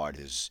works hard.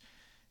 His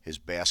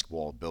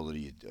basketball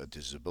ability,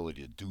 his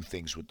ability to do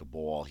things with the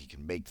ball. He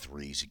can make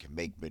threes. He can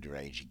make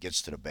mid-range. He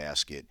gets to the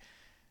basket.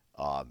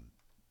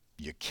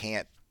 You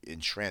can't, in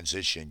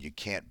transition, you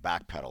can't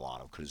backpedal on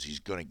him because he's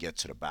going to get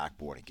to the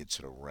backboard and get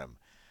to the rim.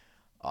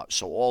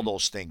 So all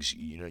those things,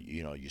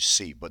 you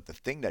see. But the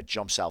thing that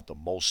jumps out the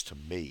most to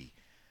me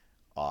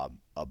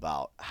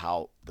about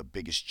how the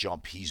biggest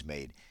jump he's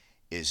made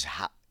is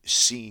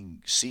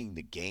seeing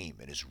the game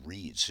and his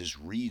reads. His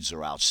reads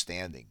are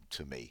outstanding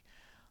to me.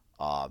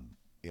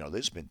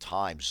 There's been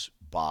times,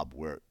 Bob,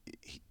 where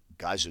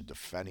guys are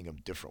defending him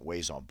different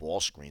ways on ball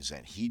screens,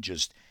 and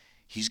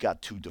he's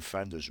got two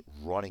defenders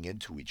running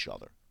into each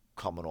other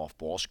coming off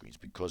ball screens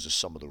because of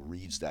some of the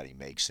reads that he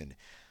makes. And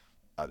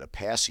the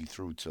pass he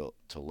threw to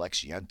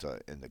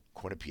Lexienta in the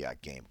Quinnipiac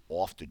game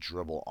off the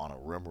dribble on a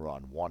rim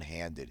run,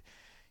 one-handed,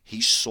 he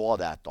saw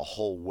that the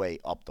whole way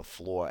up the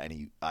floor,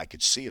 and I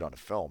could see it on the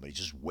film. He's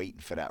just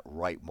waiting for that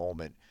right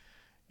moment,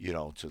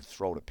 to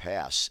throw the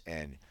pass.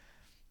 And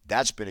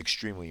that's been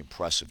extremely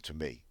impressive to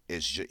me.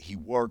 He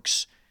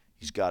works,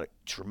 he's got a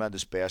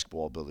tremendous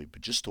basketball ability,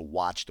 but just to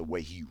watch the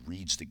way he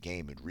reads the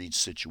game and reads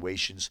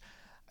situations,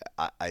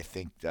 I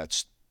think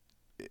that's,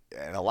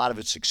 and a lot of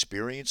it's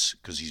experience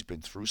because he's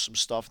been through some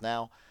stuff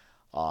now.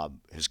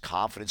 His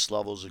confidence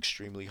level is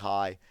extremely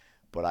high,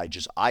 but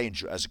I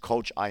enjoy, as a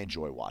coach, I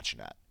enjoy watching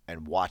that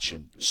and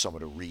watching some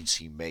of the reads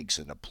he makes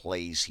and the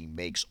plays he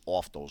makes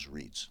off those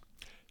reads.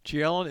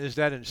 Jalen, is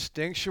that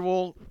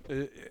instinctual?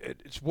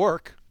 It's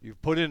work. You've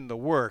put in the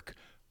work,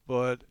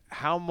 but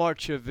how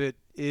much of it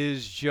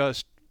is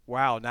just,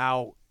 wow,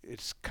 now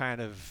it's kind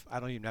of,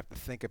 I don't even have to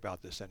think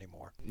about this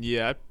anymore?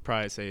 Yeah, I'd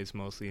probably say it's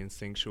mostly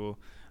instinctual.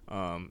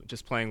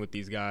 Just playing with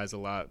these guys a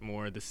lot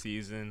more this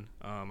season,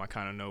 I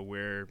kind of know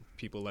where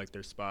people like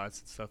their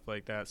spots and stuff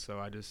like that, so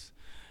I just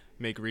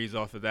make reads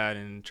off of that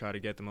and try to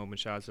get them open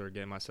shots or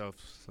get myself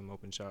some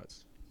open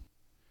shots.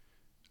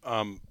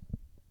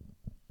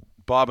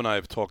 Bob and I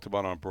have talked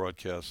about on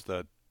broadcast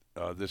that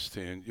this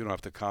team, you don't have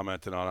to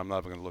comment on it. I'm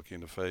not going to look you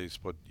in the face,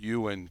 but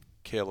you and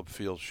Caleb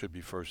Fields should be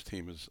first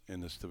teamers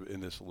in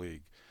this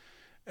league.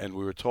 And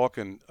we were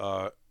talking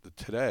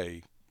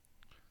today.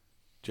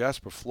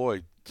 Jasper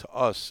Floyd, to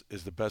us,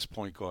 is the best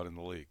point guard in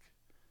the league.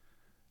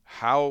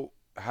 How,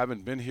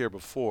 having been here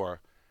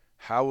before,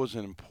 how was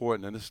it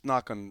important? And it's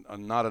not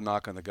a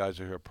knock on the guys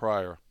who were here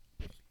prior.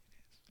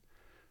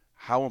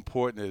 How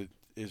important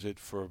is it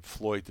for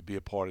Floyd to be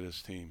a part of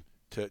this team?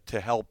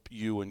 To help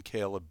you and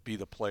Caleb be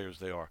the players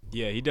they are?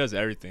 Yeah, he does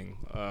everything.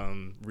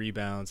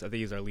 Rebounds. I think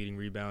he's our leading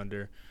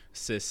rebounder.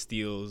 Assists,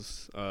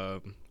 steals.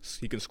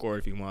 He can score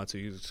if he wants to.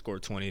 He can score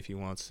 20 if he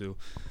wants to.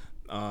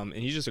 And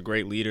he's just a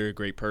great leader,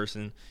 great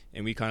person.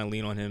 And we kind of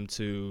lean on him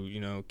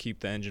to, keep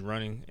the engine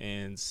running.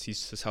 And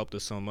he's just helped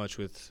us so much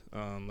with,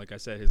 like I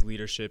said, his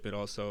leadership and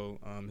also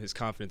his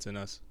confidence in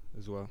us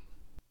as well.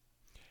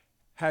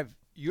 Have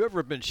you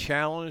ever been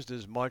challenged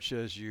as much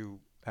as you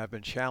have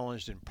been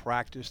challenged in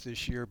practice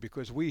this year?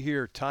 Because we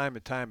hear time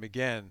and time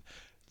again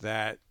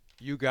that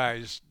you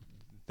guys,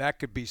 that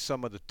could be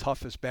some of the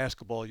toughest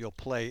basketball you'll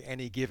play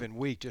any given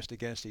week just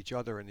against each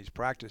other in these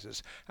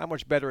practices. How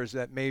much better has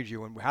that made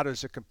you, and how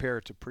does it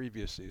compare to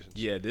previous seasons?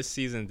 Yeah, this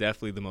season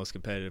definitely the most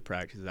competitive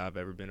practice I've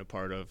ever been a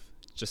part of.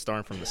 Just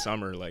starting from the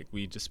summer,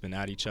 we just been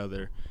at each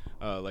other.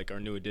 Our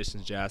new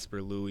additions,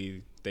 Jasper,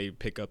 Louis, they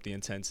pick up the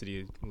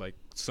intensity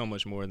so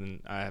much more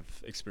than I have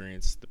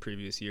experienced the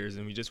previous years,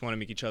 and we just want to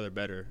make each other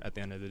better at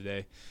the end of the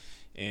day.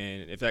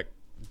 And if that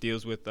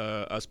deals with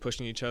us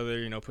pushing each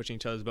other, pushing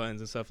each other's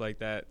buttons and stuff like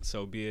that,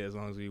 so be it, as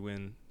long as we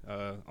win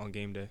on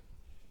game day.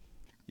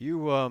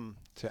 You,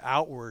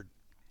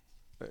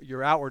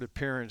 your outward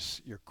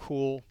appearance, you're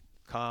cool,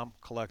 calm,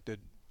 collected,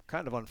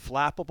 kind of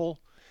unflappable.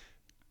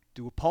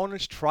 Do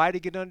opponents try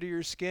to get under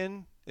your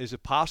skin? Is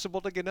it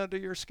possible to get under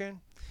your skin?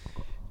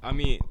 I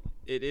mean,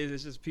 it is.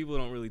 It's just people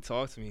don't really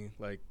talk to me,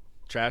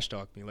 trash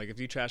talk me.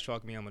 If you trash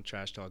talk me, I'm going to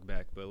trash talk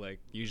back. But,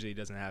 usually it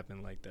doesn't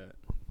happen like that.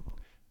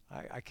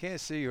 I can't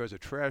see you as a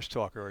trash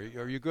talker.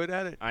 Are you good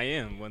at it? I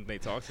am. When they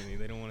talk to me,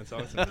 they don't want to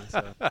talk to me.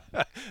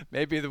 So.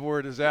 Maybe the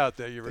word is out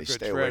that you're a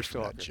good trash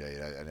talker. That, Jay,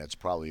 and that's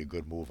probably a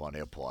good move on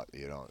their part.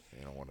 You don't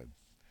want to.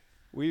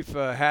 We've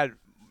had,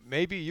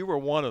 maybe you were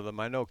one of them.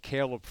 I know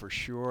Caleb for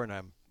sure, and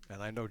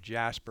I know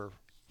Jasper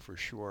for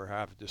sure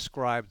have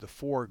described the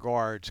four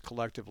guards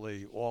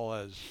collectively all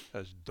as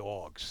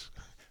dogs,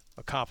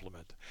 a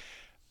compliment.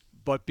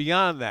 But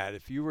beyond that,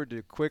 if you were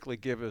to quickly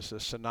give us a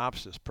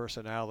synopsis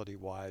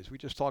personality-wise, we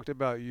just talked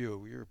about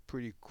you. You're a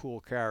pretty cool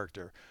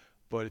character.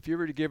 But if you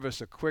were to give us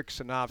a quick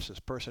synopsis,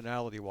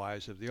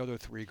 personality-wise, of the other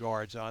 3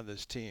 guards on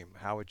this team,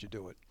 how would you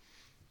do it?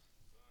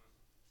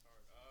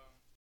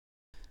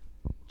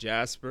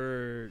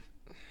 Jasper,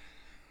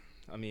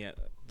 I mean,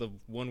 the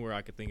one where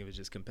I could think of is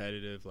just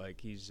competitive.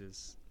 Like, he's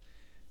just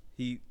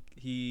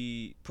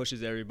he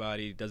pushes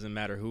everybody. Doesn't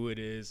matter who it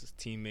is, his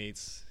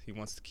teammates. He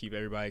wants to keep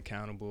everybody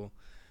accountable.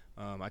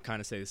 I kind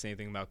of say the same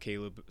thing about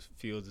Caleb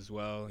Fields as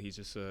well. He's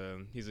just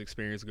he's an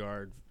experienced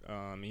guard.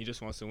 He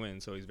just wants to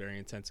win, so he's very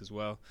intense as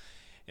well.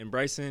 And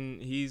Bryson,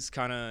 he's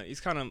kind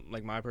of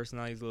like my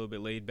personality. He's a little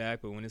bit laid back,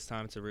 but when it's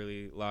time to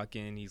really lock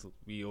in,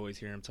 we always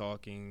hear him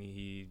talking.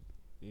 He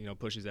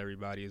pushes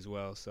everybody as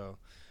well. So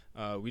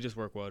we just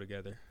work well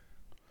together.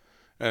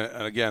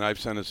 And again, I've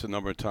said this a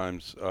number of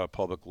times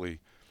publicly.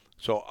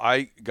 So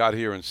I got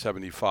here in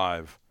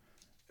 '75,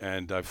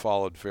 and I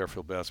followed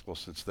Fairfield basketball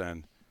since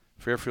then.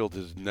 Fairfield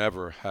has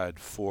never had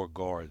 4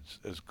 guards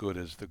as good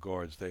as the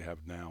guards they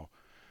have now.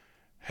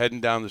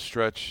 Heading down the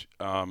stretch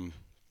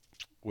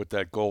with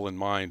that goal in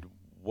mind,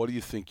 what do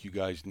you think you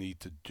guys need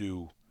to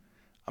do?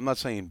 I'm not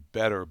saying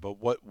better, but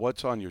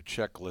what's on your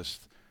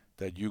checklist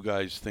that you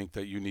guys think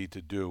that you need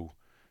to do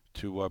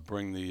to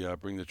bring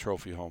the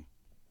trophy home?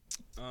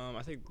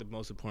 I think the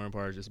most important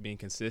part is just being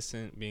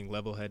consistent, being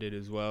level-headed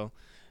as well,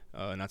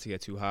 not to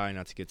get too high,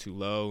 not to get too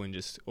low, and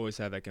just always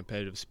have that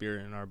competitive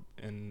spirit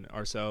in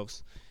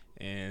ourselves.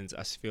 And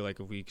I feel like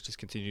if we just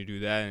continue to do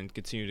that and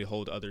continue to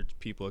hold other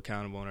people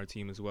accountable on our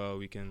team as well,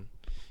 we can,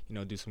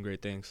 do some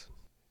great things.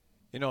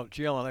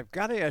 Jalen, I've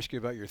got to ask you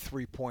about your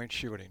 3-point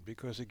shooting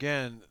because,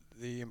 again,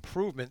 the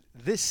improvement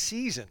this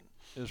season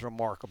is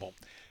remarkable.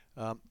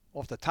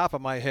 Off the top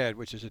of my head,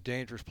 which is a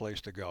dangerous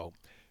place to go,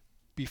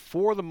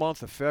 before the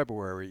month of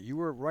February, you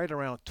were right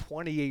around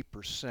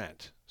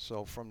 28%.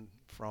 So from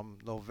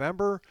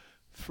November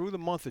through the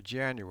month of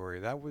January,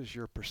 that was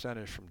your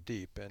percentage from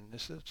deep, and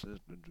this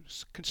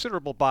is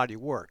considerable body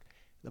work.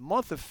 The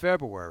month of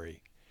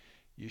February,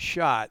 you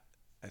shot,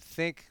 I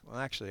think, well,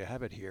 actually, I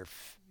have it here.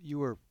 You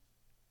were,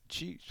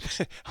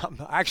 I'm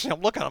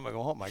looking at them and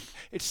go, oh my,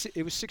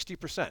 it was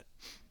 60%.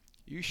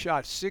 You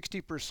shot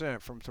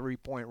 60% from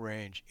three-point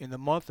range in the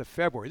month of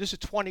February. This is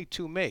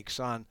 22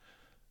 makes on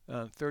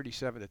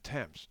 37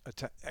 attempts.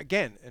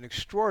 Again, an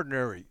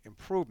extraordinary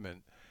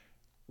improvement.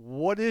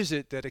 What is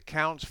it that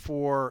accounts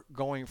for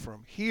going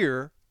from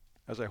here,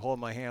 as I hold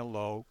my hand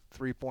low,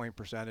 3-point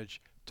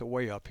percentage, to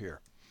way up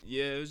here?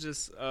 Yeah, it was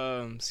just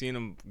seeing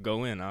him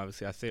go in,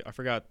 obviously. I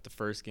forgot the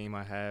first game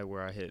I had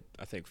where I hit,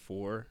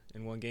 4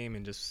 in one game,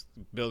 and just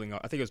building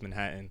up. I think it was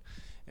Manhattan,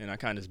 and I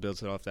kind of just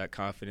built it off that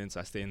confidence.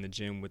 I stay in the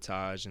gym with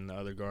Taj and the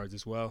other guards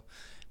as well.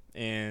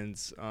 And,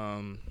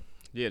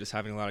 just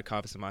having a lot of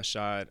confidence in my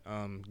shot,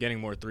 getting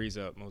more threes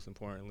up, most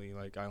importantly.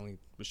 Like, I only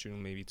was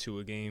shooting maybe 2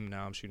 a game.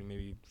 Now I'm shooting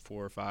maybe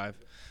 4 or 5.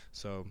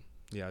 So,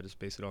 yeah, I just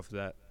base it off of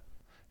that.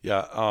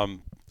 Yeah,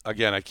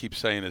 again, I keep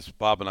saying this.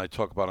 Bob and I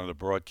talk about it on the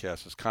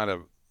broadcast. It's kind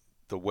of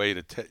the way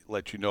to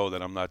let you know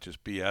that I'm not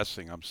just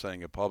BSing. I'm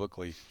saying it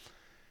publicly.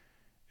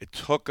 It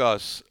took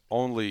us,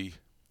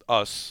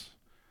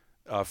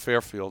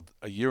 Fairfield,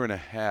 a year and a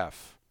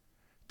half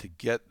to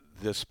get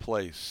this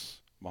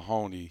place,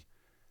 Mahoney,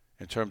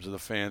 in terms of the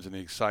fans and the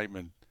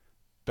excitement,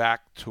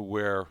 back to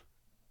where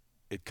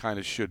it kind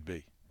of should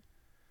be.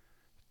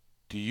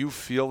 Do you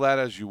feel that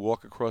as you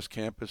walk across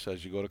campus,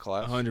 as you go to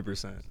class?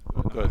 100%.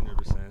 Good.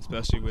 100%,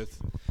 especially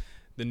with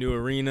the new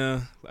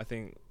arena. I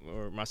think,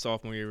 or my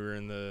sophomore year, we were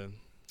in the,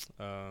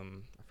 I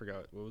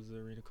forgot, what was the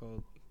arena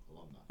called?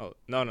 Oh,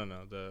 no,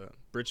 the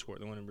Bridgeport,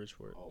 the one in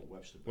Bridgeport. Oh,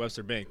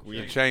 Webster Bank.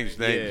 We changed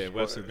names. Yeah,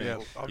 Webster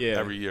Bank. Yeah.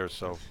 Every year,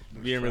 so.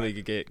 We didn't really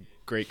get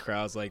great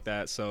crowds like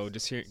that, so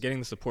just getting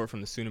the support from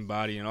the student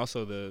body and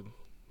also the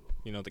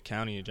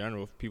county in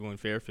general, people in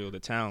Fairfield, the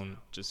town,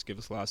 just give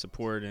us a lot of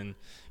support, and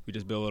we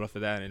just build it off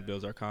of that, and it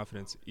builds our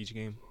confidence each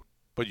game.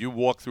 But you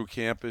walk through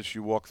campus,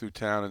 you walk through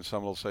town, and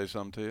someone will say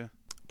something to you?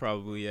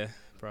 Probably, yeah.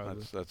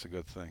 Probably. That's a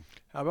good thing.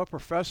 How about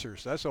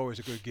professors? That's always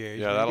a good gauge.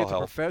 Yeah, when that'll you get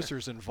help. the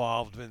professors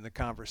involved in the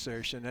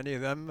conversation. Any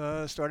of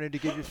them starting to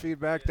give you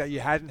feedback that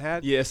you hadn't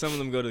had? Yeah, some of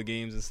them go to the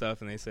games and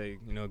stuff, and they say,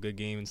 good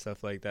game and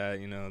stuff like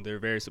that. They're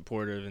very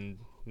supportive, and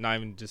not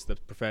even just the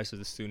professors,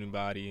 the student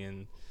body,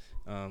 and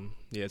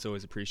it's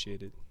always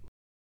appreciated.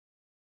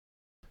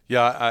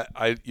 Yeah,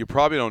 you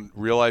probably don't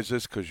realize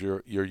this because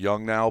you're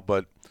young now,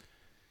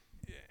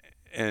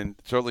 and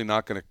certainly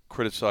not going to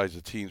criticize the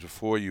teams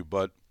before you,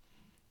 but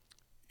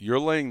you're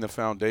laying the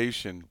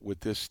foundation with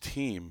this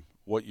team,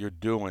 what you're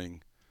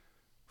doing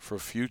for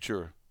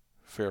future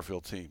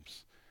Fairfield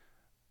teams.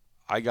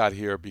 I got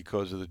here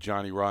because of the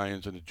Johnny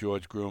Ryans and the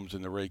George Grooms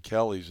and the Ray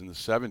Kellys in the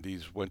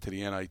 70s, went to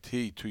the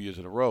NIT 2 years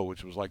in a row,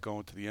 which was like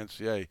going to the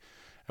NCAA.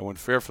 And when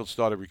Fairfield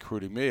started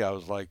recruiting me, I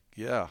was like,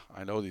 yeah,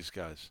 I know these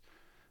guys.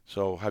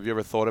 So have you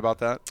ever thought about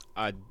that?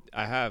 I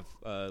have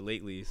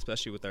lately,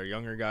 especially with our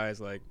younger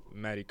guys like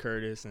Matty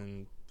Curtis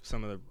and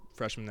some of the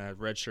freshmen that have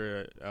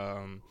redshirt.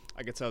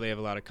 I could tell they have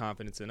a lot of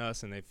confidence in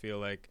us, and they feel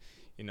like,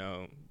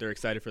 they're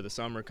excited for the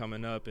summer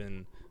coming up,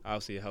 and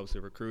obviously it helps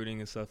with recruiting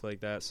and stuff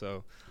like that.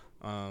 So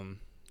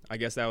I I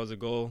guess that was a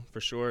goal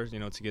for sure,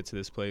 to get to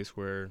this place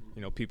where,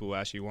 people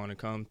actually want to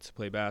come to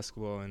play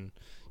basketball and,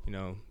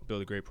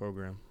 build a great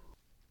program.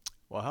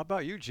 Well, how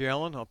about you,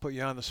 Jalen? I'll put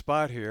you on the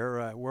spot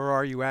here. Where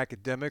are you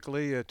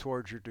academically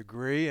towards your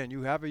degree? And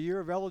you have a year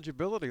of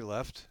eligibility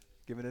left.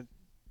 Giving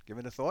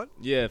it a thought?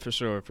 Yeah, for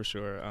sure.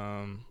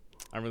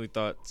 I really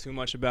thought too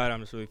much about it.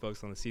 I'm just really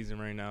focused on the season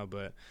right now.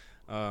 But,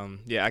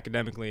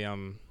 academically,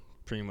 I'm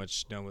pretty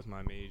much done with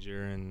my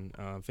major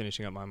and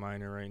finishing up my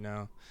minor right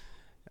now.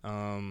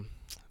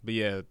 But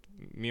yeah,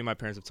 me and my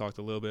parents have talked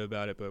a little bit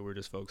about it, but we're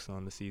just focused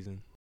on the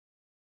season.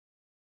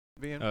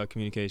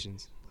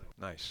 Communications.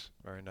 Nice,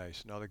 very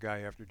nice. Another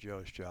guy after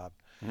Joe's job.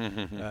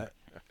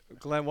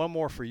 Glenn, one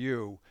more for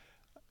you.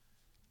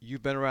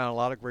 You've been around a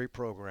lot of great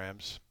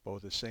programs,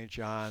 both at St.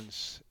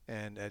 John's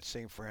and at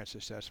St.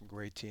 Francis. Had some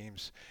great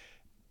teams.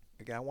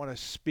 Again, I want to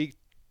speak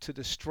to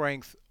the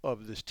strength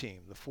of this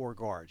team, the four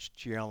guards,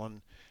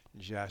 Jalen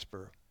and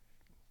Jasper.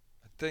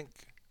 I think,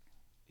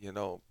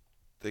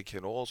 they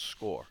can all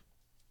score,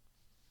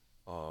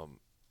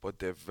 but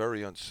they're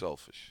very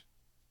unselfish.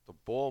 The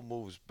ball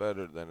moves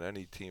better than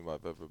any team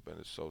I've ever been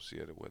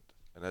associated with,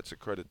 and that's a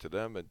credit to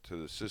them and to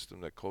the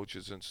system that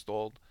coaches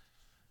installed.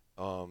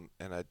 And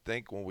I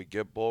think when we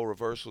get ball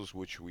reversals,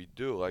 which we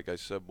do, like I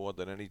said, more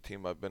than any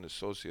team I've been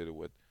associated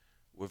with,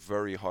 we're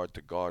very hard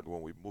to guard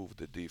when we move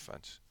the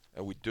defense,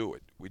 and we do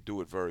it. We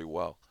do it very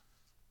well.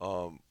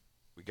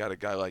 We got a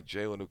guy like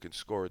Jalen who can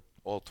score at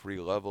all three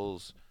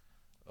levels.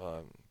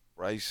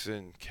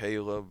 Bryson,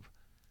 Caleb,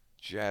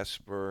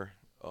 Jasper.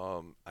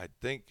 I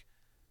think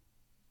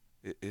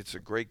it's a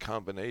great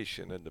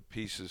combination, and the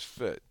pieces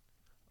fit.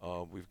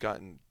 We've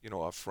gotten,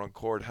 our front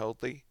court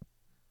healthy.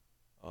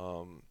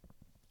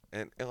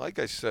 And like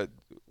I said,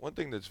 one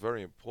thing that's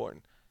very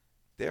important,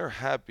 they're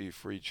happy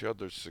for each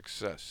other's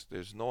success.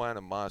 There's no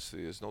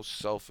animosity. There's no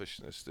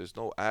selfishness. There's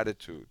no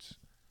attitudes.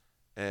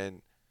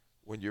 And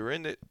when you're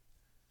in it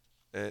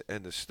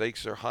and the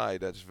stakes are high,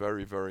 that's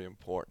very, very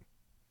important.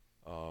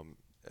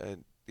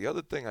 And the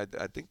other thing, I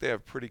think they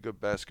have pretty good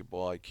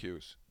basketball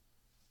IQs.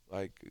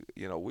 Like,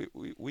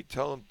 we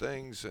tell them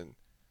things, and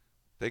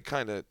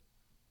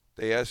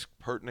they ask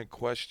pertinent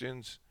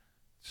questions.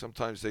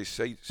 Sometimes they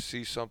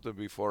see something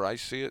before I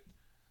see it,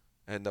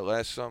 and the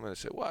last summer I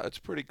say, "Wow, that's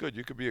pretty good.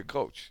 You could be a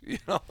coach."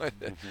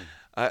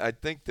 I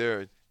think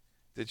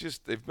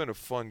they've been a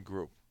fun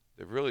group.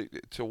 They really,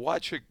 to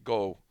watch it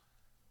go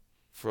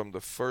from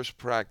the first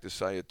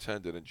practice I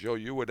attended, and Joe,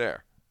 you were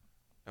there,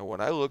 and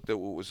when I looked at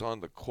what was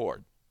on the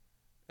court,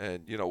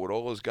 and with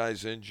all those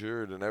guys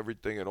injured and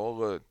everything, and all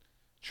the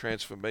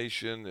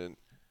transformation, and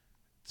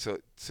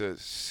to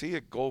see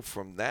it go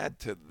from that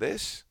to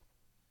this.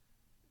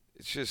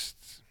 It's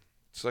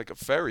like a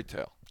fairy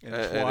tale. And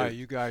that's why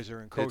you guys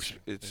are in coaching.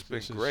 It's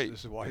been great.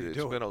 This is why you do it.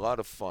 It's been a lot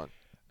of fun.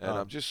 And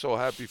I'm just so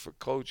happy for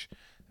Coach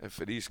and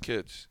for these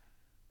kids.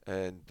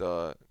 And,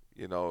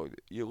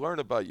 you learn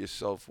about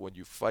yourself when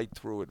you fight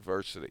through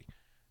adversity.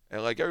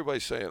 And like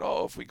everybody's saying,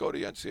 if we go to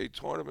the NCAA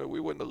tournament, we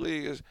win the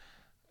league.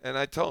 And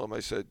I tell them, I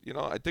said,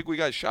 I think we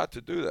got a shot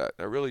to do that.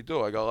 I really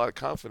do. I got a lot of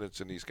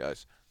confidence in these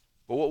guys.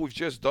 But what we've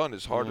just done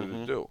is harder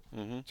to do.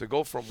 To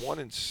go from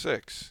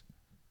 1-6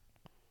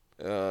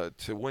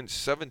 to win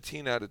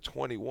 17 out of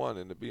 21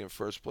 and to be in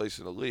first place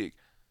in the league,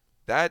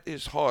 that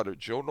is harder.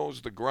 Joe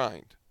knows the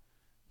grind.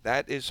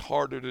 That is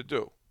harder to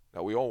do.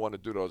 Now, we all want to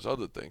do those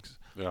other things,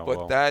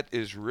 but that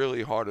is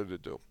really harder to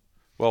do.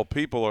 Well,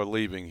 people are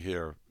leaving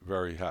here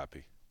very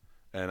happy,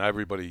 and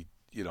everybody,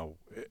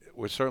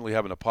 we're certainly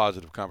having a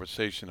positive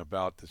conversation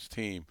about this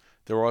team.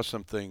 There are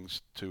some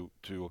things to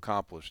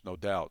accomplish, no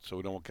doubt, so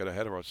we don't get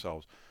ahead of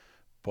ourselves.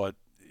 But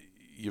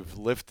you've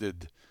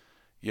lifted,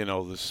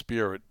 the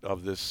spirit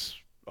of this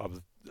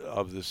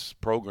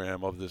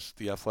program,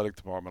 the athletic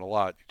department a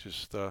lot.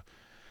 Just,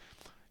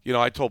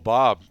 I told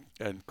Bob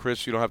and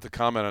Chris, you don't have to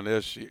comment on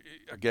this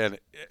again,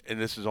 and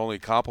this is only a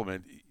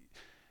compliment.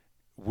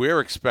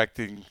 We're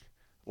expecting,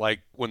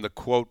 like, when the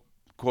quote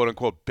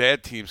unquote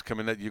bad teams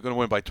come in, that you're going to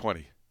win by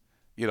 20.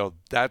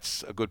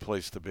 That's a good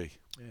place to be.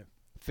 Yeah.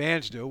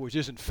 Fans do, which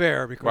isn't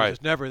fair because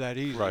it's never that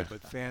easy,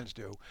 but fans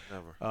do.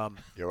 Never.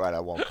 You're right. I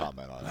won't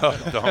comment on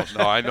that.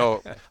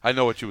 No, I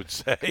know what you would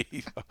say.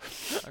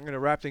 I'm going to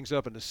wrap things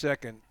up in a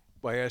second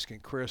by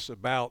asking Chris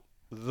about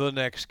the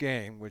next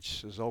game,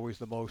 which is always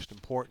the most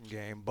important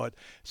game. But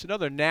it's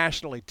another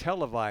nationally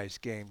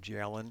televised game,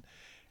 Jalen.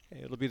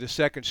 It'll be the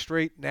second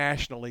straight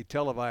nationally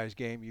televised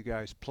game you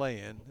guys play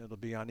in. It'll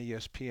be on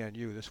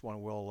ESPNU. This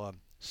one will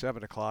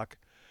 7 o'clock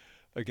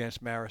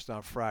against Marist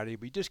on Friday.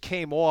 We just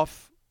came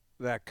off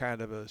that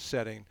kind of a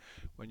setting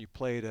when you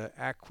played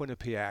at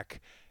Quinnipiac,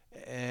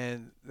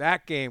 and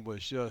that game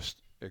was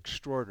just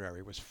extraordinary.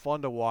 It was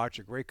fun to watch,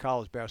 a great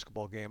college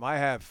basketball game. I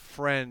have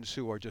friends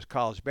who are just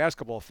college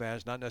basketball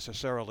fans, not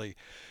necessarily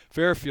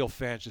Fairfield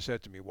fans, who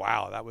said to me,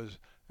 wow, that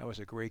was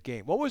a great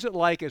game. What was it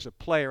like as a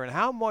player, and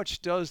how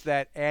much does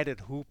that added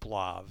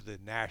hoopla of the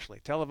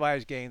nationally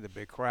televised game, the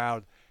big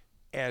crowd,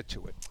 add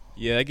to it?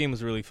 Yeah, that game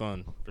was really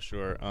fun, for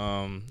sure.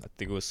 I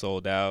think it was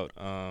sold out.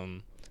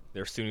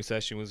 Their student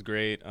session was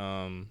great.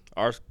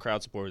 Our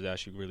crowd support was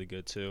actually really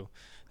good, too.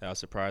 that I was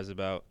surprised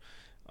about.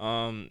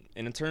 And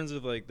in terms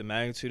of like the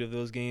magnitude of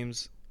those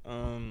games,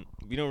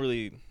 we don't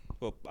really.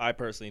 Well, I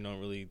personally don't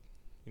really,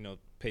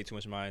 pay too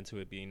much mind to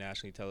it being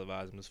nationally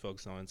televised. I'm just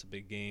focused on it's a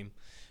big game,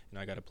 and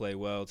I got to play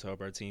well to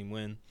help our team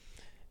win.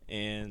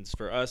 And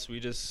for us,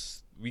 we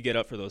get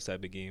up for those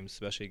type of games,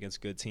 especially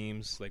against good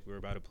teams like we're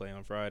about to play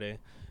on Friday.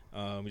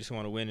 We just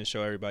want to win and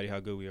show everybody how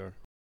good we are.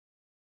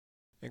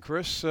 And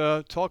Chris,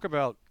 talk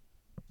about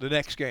the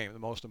next game, the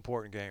most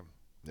important game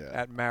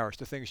at Marist,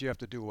 the things you have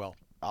to do well.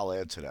 I'll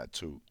add to that,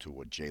 too, to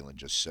what Jalen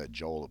just said.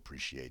 Joe will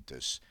appreciate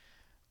this.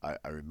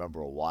 I remember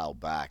a while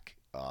back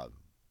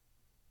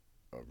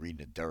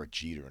reading a Derek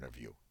Jeter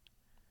interview,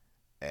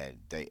 and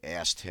they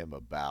asked him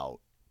about,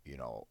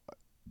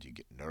 do you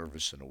get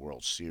nervous in the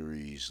World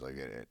Series?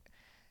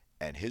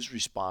 And his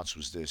response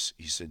was this.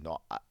 He said, no,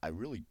 I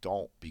really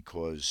don't,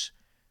 because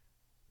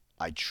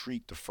I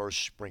treat the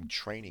first spring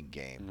training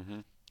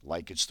game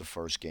like it's the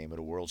first game of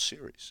the World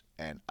Series.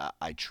 And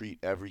I treat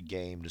every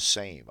game the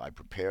same. I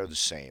prepare the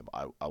same.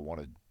 I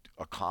want to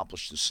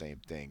accomplish the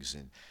same things.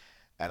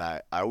 And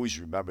I always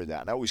remember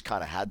that. And I always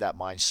kind of had that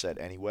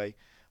mindset anyway.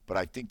 But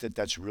I think that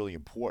that's really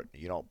important.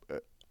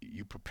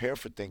 You prepare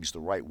for things the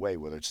right way,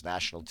 whether it's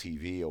national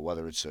TV or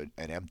whether it's an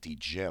empty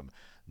gym.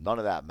 None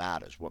of that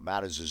matters. What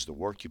matters is the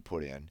work you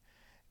put in,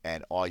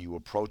 and are you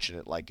approaching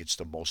it like it's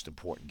the most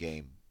important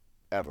game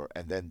ever.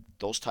 And then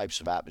those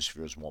types of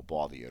atmospheres won't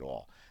bother you at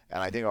all.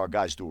 And I think our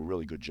guys do a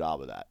really good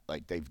job of that.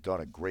 Like, they've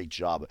done a great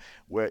job.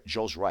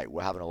 Joe's right.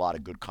 We're having a lot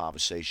of good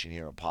conversation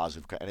here and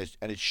positive,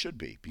 and it should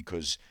be,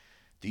 because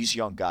these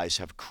young guys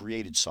have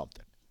created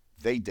something.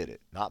 They did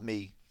it, not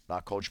me,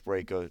 not Coach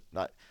Braica.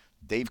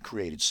 They've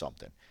created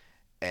something,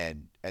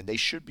 and they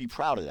should be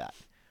proud of that.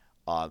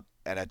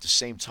 And at the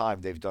same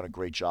time, they've done a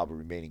great job of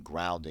remaining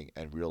grounding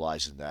and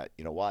realizing that,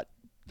 you know what,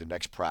 the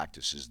next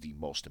practice is the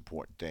most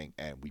important thing,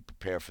 and we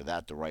prepare for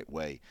that the right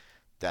way.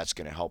 That's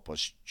going to help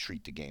us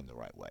treat the game the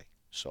right way.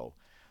 So,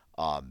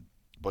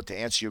 but to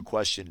answer your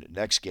question,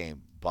 next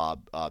game,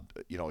 Bob,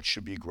 it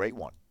should be a great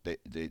one.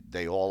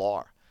 They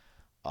all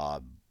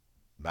are.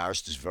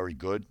 Marist is very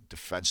good.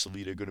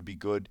 Defensively, they're going to be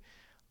good.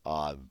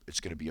 It's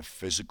going to be a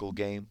physical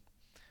game.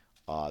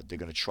 They're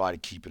going to try to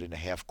keep it in the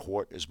half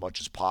court as much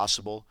as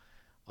possible.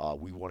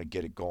 We want to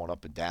get it going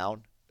up and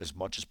down as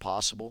much as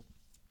possible.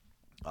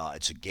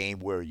 It's a game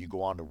where you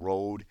go on the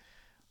road.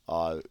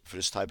 For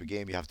this type of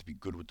game, you have to be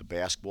good with the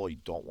basketball. You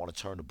don't want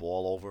to turn the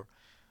ball over.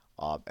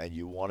 And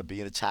you want to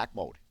be in attack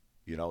mode.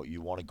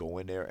 You want to go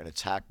in there and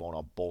attack mode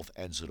on both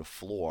ends of the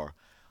floor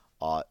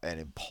and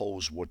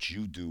impose what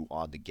you do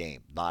on the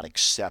game, not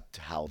accept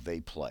how they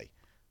play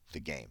the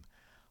game.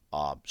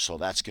 So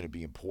that's going to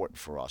be important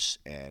for us.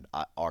 And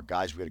our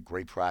guys, we had a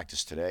great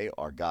practice today.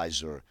 Our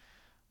guys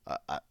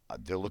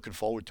they're looking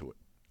forward to it.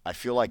 I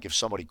feel like if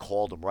somebody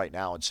called them right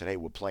now and said, hey,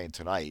 we're playing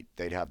tonight,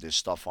 they'd have their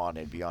stuff on,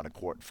 they'd be on the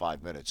court in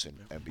 5 minutes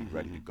and be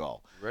ready to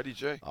go. Ready,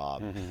 Jay?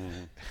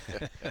 And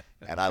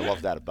I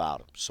love that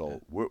about them.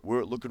 So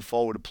we're looking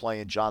forward to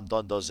playing. John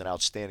Dunn does an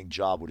outstanding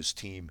job with his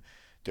team.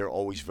 They're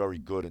always very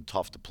good and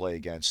tough to play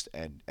against,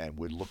 and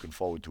we're looking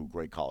forward to a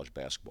great college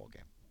basketball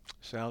game.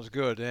 Sounds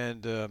good.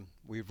 And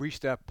we've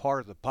reached that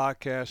part of the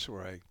podcast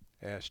where I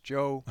ask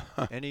Joe,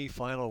 any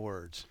final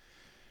words?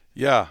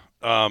 Yeah.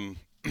 I'm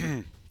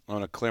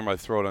going to clear my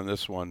throat on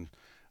this one.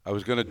 I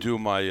was going to do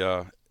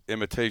my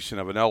imitation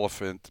of an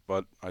elephant,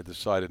 but I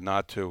decided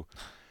not to.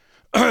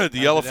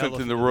 The elephant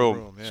in the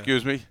room. Yeah.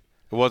 Excuse me?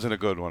 It wasn't a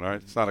good one, all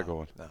right? It's not a good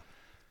one. No.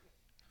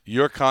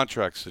 Your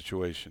contract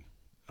situation.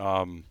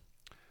 I'm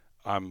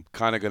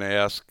kind of going to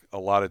ask a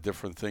lot of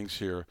different things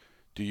here.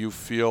 Do you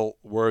feel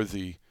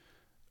worthy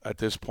at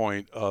this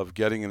point of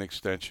getting an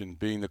extension,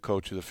 being the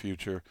coach of the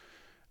future?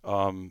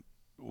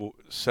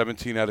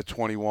 17 out of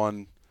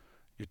 21.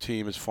 Your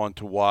team is fun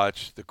to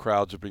watch. The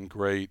crowds have been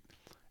great.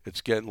 It's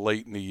getting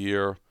late in the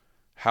year.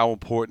 How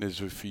important is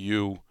it for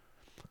you,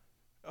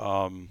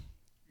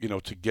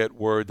 to get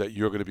word that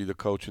you're going to be the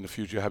coach in the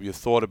future? Have you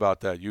thought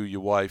about that, you,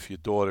 your wife, your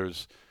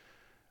daughters?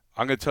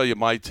 I'm going to tell you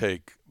my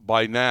take.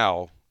 By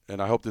now,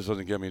 and I hope this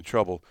doesn't get me in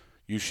trouble,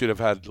 you should have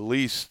had at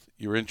least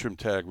your interim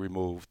tag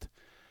removed,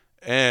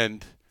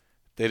 and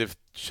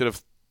should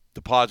have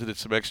deposited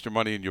some extra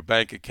money in your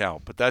bank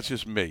account. But that's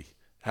just me,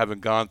 having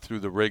gone through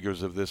the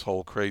rigors of this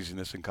whole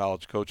craziness in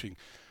college coaching.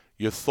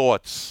 Your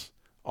thoughts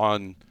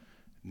on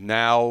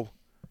now,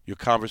 your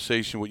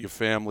conversation with your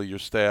family, your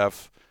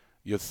staff,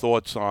 your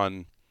thoughts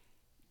on,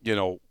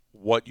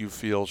 what you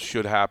feel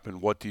should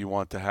happen, what do you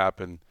want to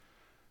happen?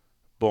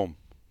 Boom.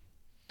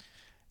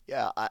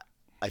 Yeah,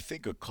 I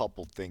think a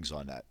couple things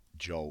on that,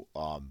 Joe.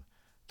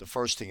 The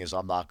first thing is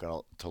I'm not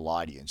going to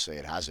lie to you and say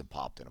it hasn't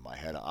popped into my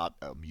head.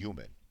 I'm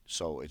human,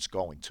 so it's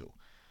going to.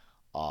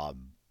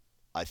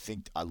 I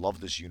think I love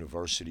this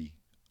university.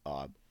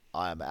 I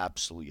am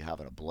absolutely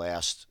having a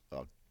blast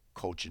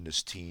coaching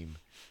this team,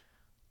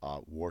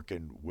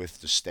 working with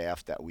the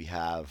staff that we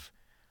have,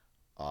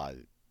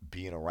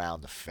 being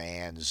around the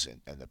fans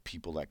and the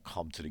people that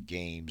come to the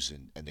games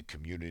and the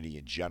community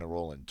in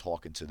general and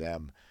talking to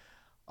them.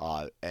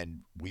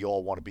 And we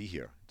all want to be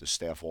here. The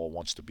staff all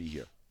wants to be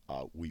here.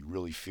 We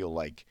really feel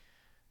like,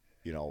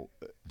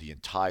 the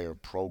entire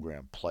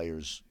program,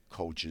 players,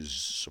 coaches,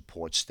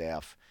 support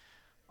staff,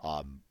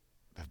 have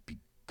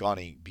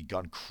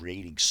begun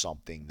creating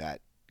something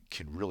that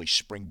can really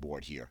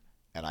springboard here,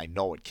 and I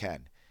know it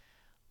can.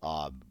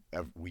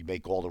 We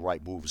make all the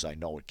right moves. I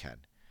know it can.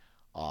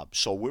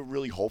 So we're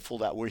really hopeful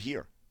that we're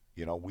here.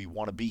 We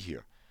want to be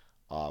here.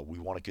 We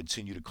want to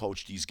continue to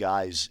coach these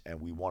guys,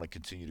 and we want to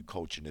continue to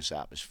coach in this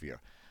atmosphere.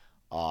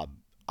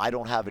 I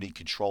don't have any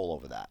control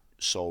over that.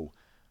 So,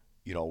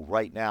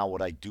 right now,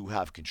 what I do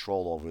have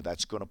control over,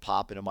 that's going to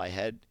pop into my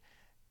head,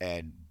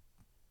 and,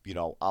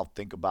 I'll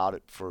think about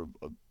it for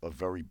a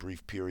very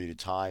brief period of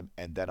time,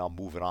 and then I'll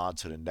move it on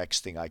to the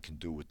next thing I can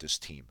do with this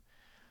team.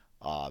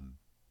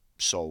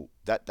 So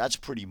that's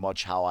pretty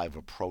much how I've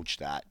approached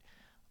that,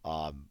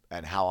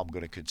 and how I'm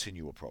going to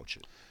continue to approach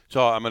it.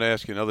 So I'm going to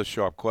ask you another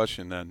sharp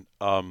question then.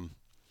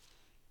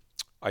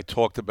 I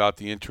talked about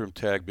the interim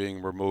tag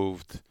being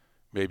removed,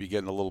 maybe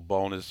getting a little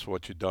bonus for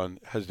what you've done.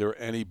 Has there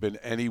been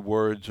any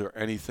words or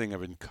anything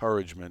of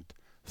encouragement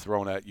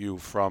thrown at you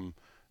from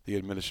the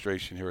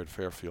administration here at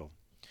Fairfield?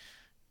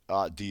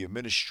 The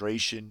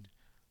administration,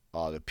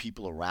 the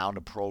people around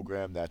the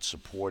program that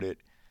support it,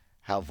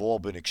 have all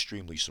been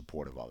extremely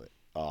supportive of it.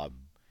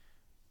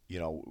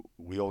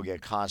 We all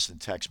get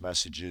constant text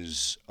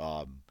messages,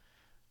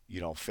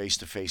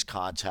 face-to-face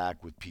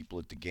contact with people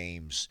at the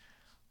games,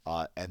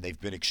 and they've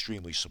been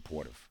extremely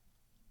supportive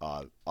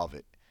of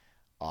it.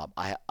 I'm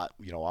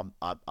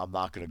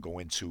not going to go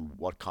into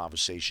what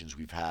conversations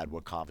we've had,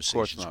 what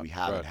conversations we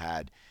haven't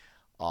had,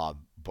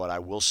 but I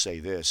will say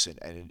this,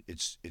 and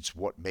it's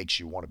what makes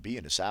you want to be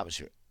in this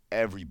atmosphere.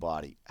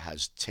 Everybody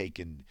has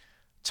taken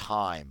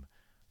time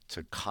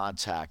to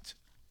contact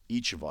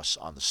each of us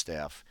on the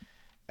staff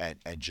and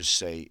just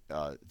say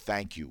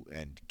thank you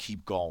and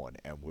keep going,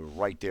 and we're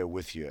right there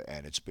with you,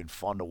 and it's been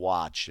fun to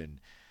watch, and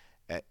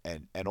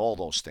all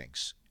those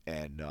things,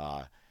 and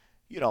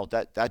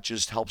that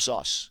just helps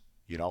us.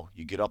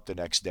 You get up the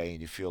next day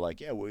and you feel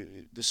like,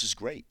 this is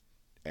great,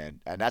 and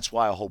that's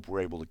why I hope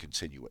we're able to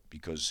continue it,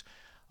 because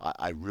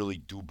I really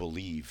do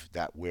believe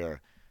that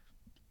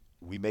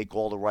we make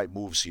all the right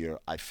moves here,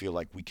 I feel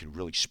like we can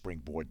really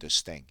springboard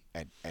this thing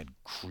and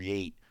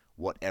create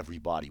what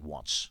everybody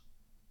wants.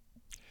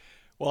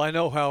 Well, I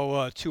know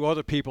how two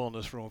other people in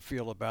this room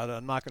feel about it.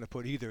 I'm not going to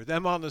put either of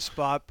them on the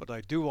spot, but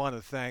I do want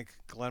to thank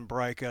Glenn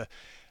Braica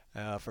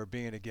for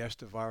being a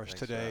guest of ours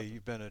today.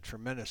 You've been a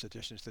tremendous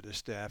addition to the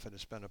staff, and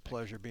it's been a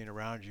pleasure being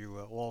around you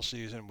all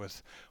season,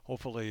 with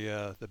hopefully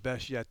the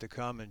best yet to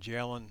come. And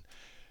Jalen,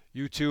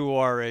 you two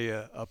are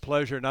a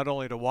pleasure not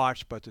only to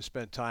watch but to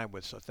spend time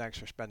with, so thanks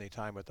for spending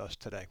time with us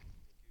today.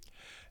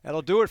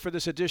 That'll do it for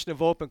this edition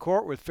of Open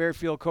Court with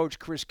Fairfield coach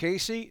Chris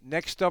Casey.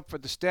 Next up for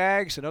the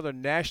Stags, another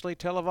nationally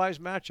televised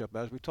matchup,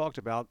 as we talked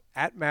about,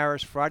 at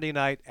Marist Friday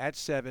night at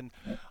 7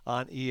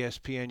 on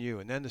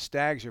ESPNU. And then the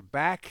Stags are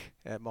back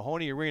at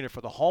Mahoney Arena for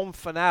the home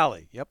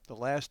finale. Yep, the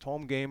last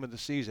home game of the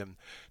season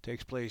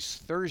takes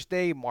place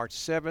Thursday, March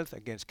 7th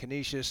against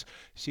Canisius.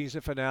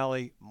 Season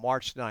finale,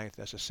 March 9th.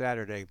 That's a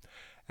Saturday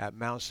at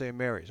Mount St.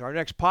 Mary's. Our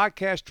next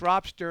podcast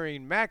drops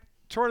during MAAC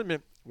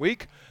tournament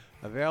week,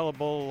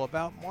 available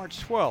about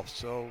March 12th.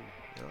 So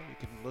you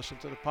can listen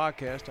to the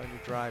podcast on your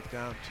drive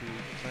down to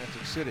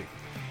Atlantic City.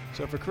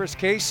 So for Chris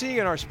Casey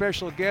and our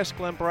special guests,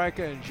 Glenn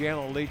Braica and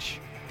Jalen Leach,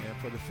 and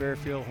for the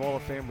Fairfield Hall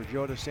of Famer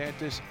Joe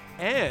DeSantis,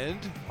 and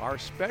our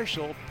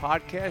special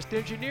podcast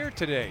engineer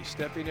today,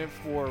 stepping in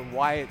for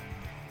Wyatt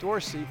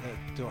Dorsey,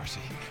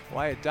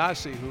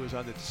 who is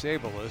on the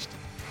disabled list.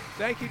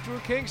 Thank you, Drew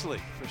Kingsley,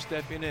 for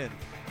stepping in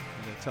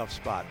a tough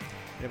spot.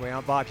 Anyway,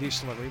 I'm Bob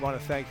Huesler. We want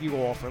to thank you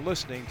all for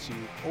listening to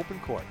Open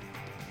Court.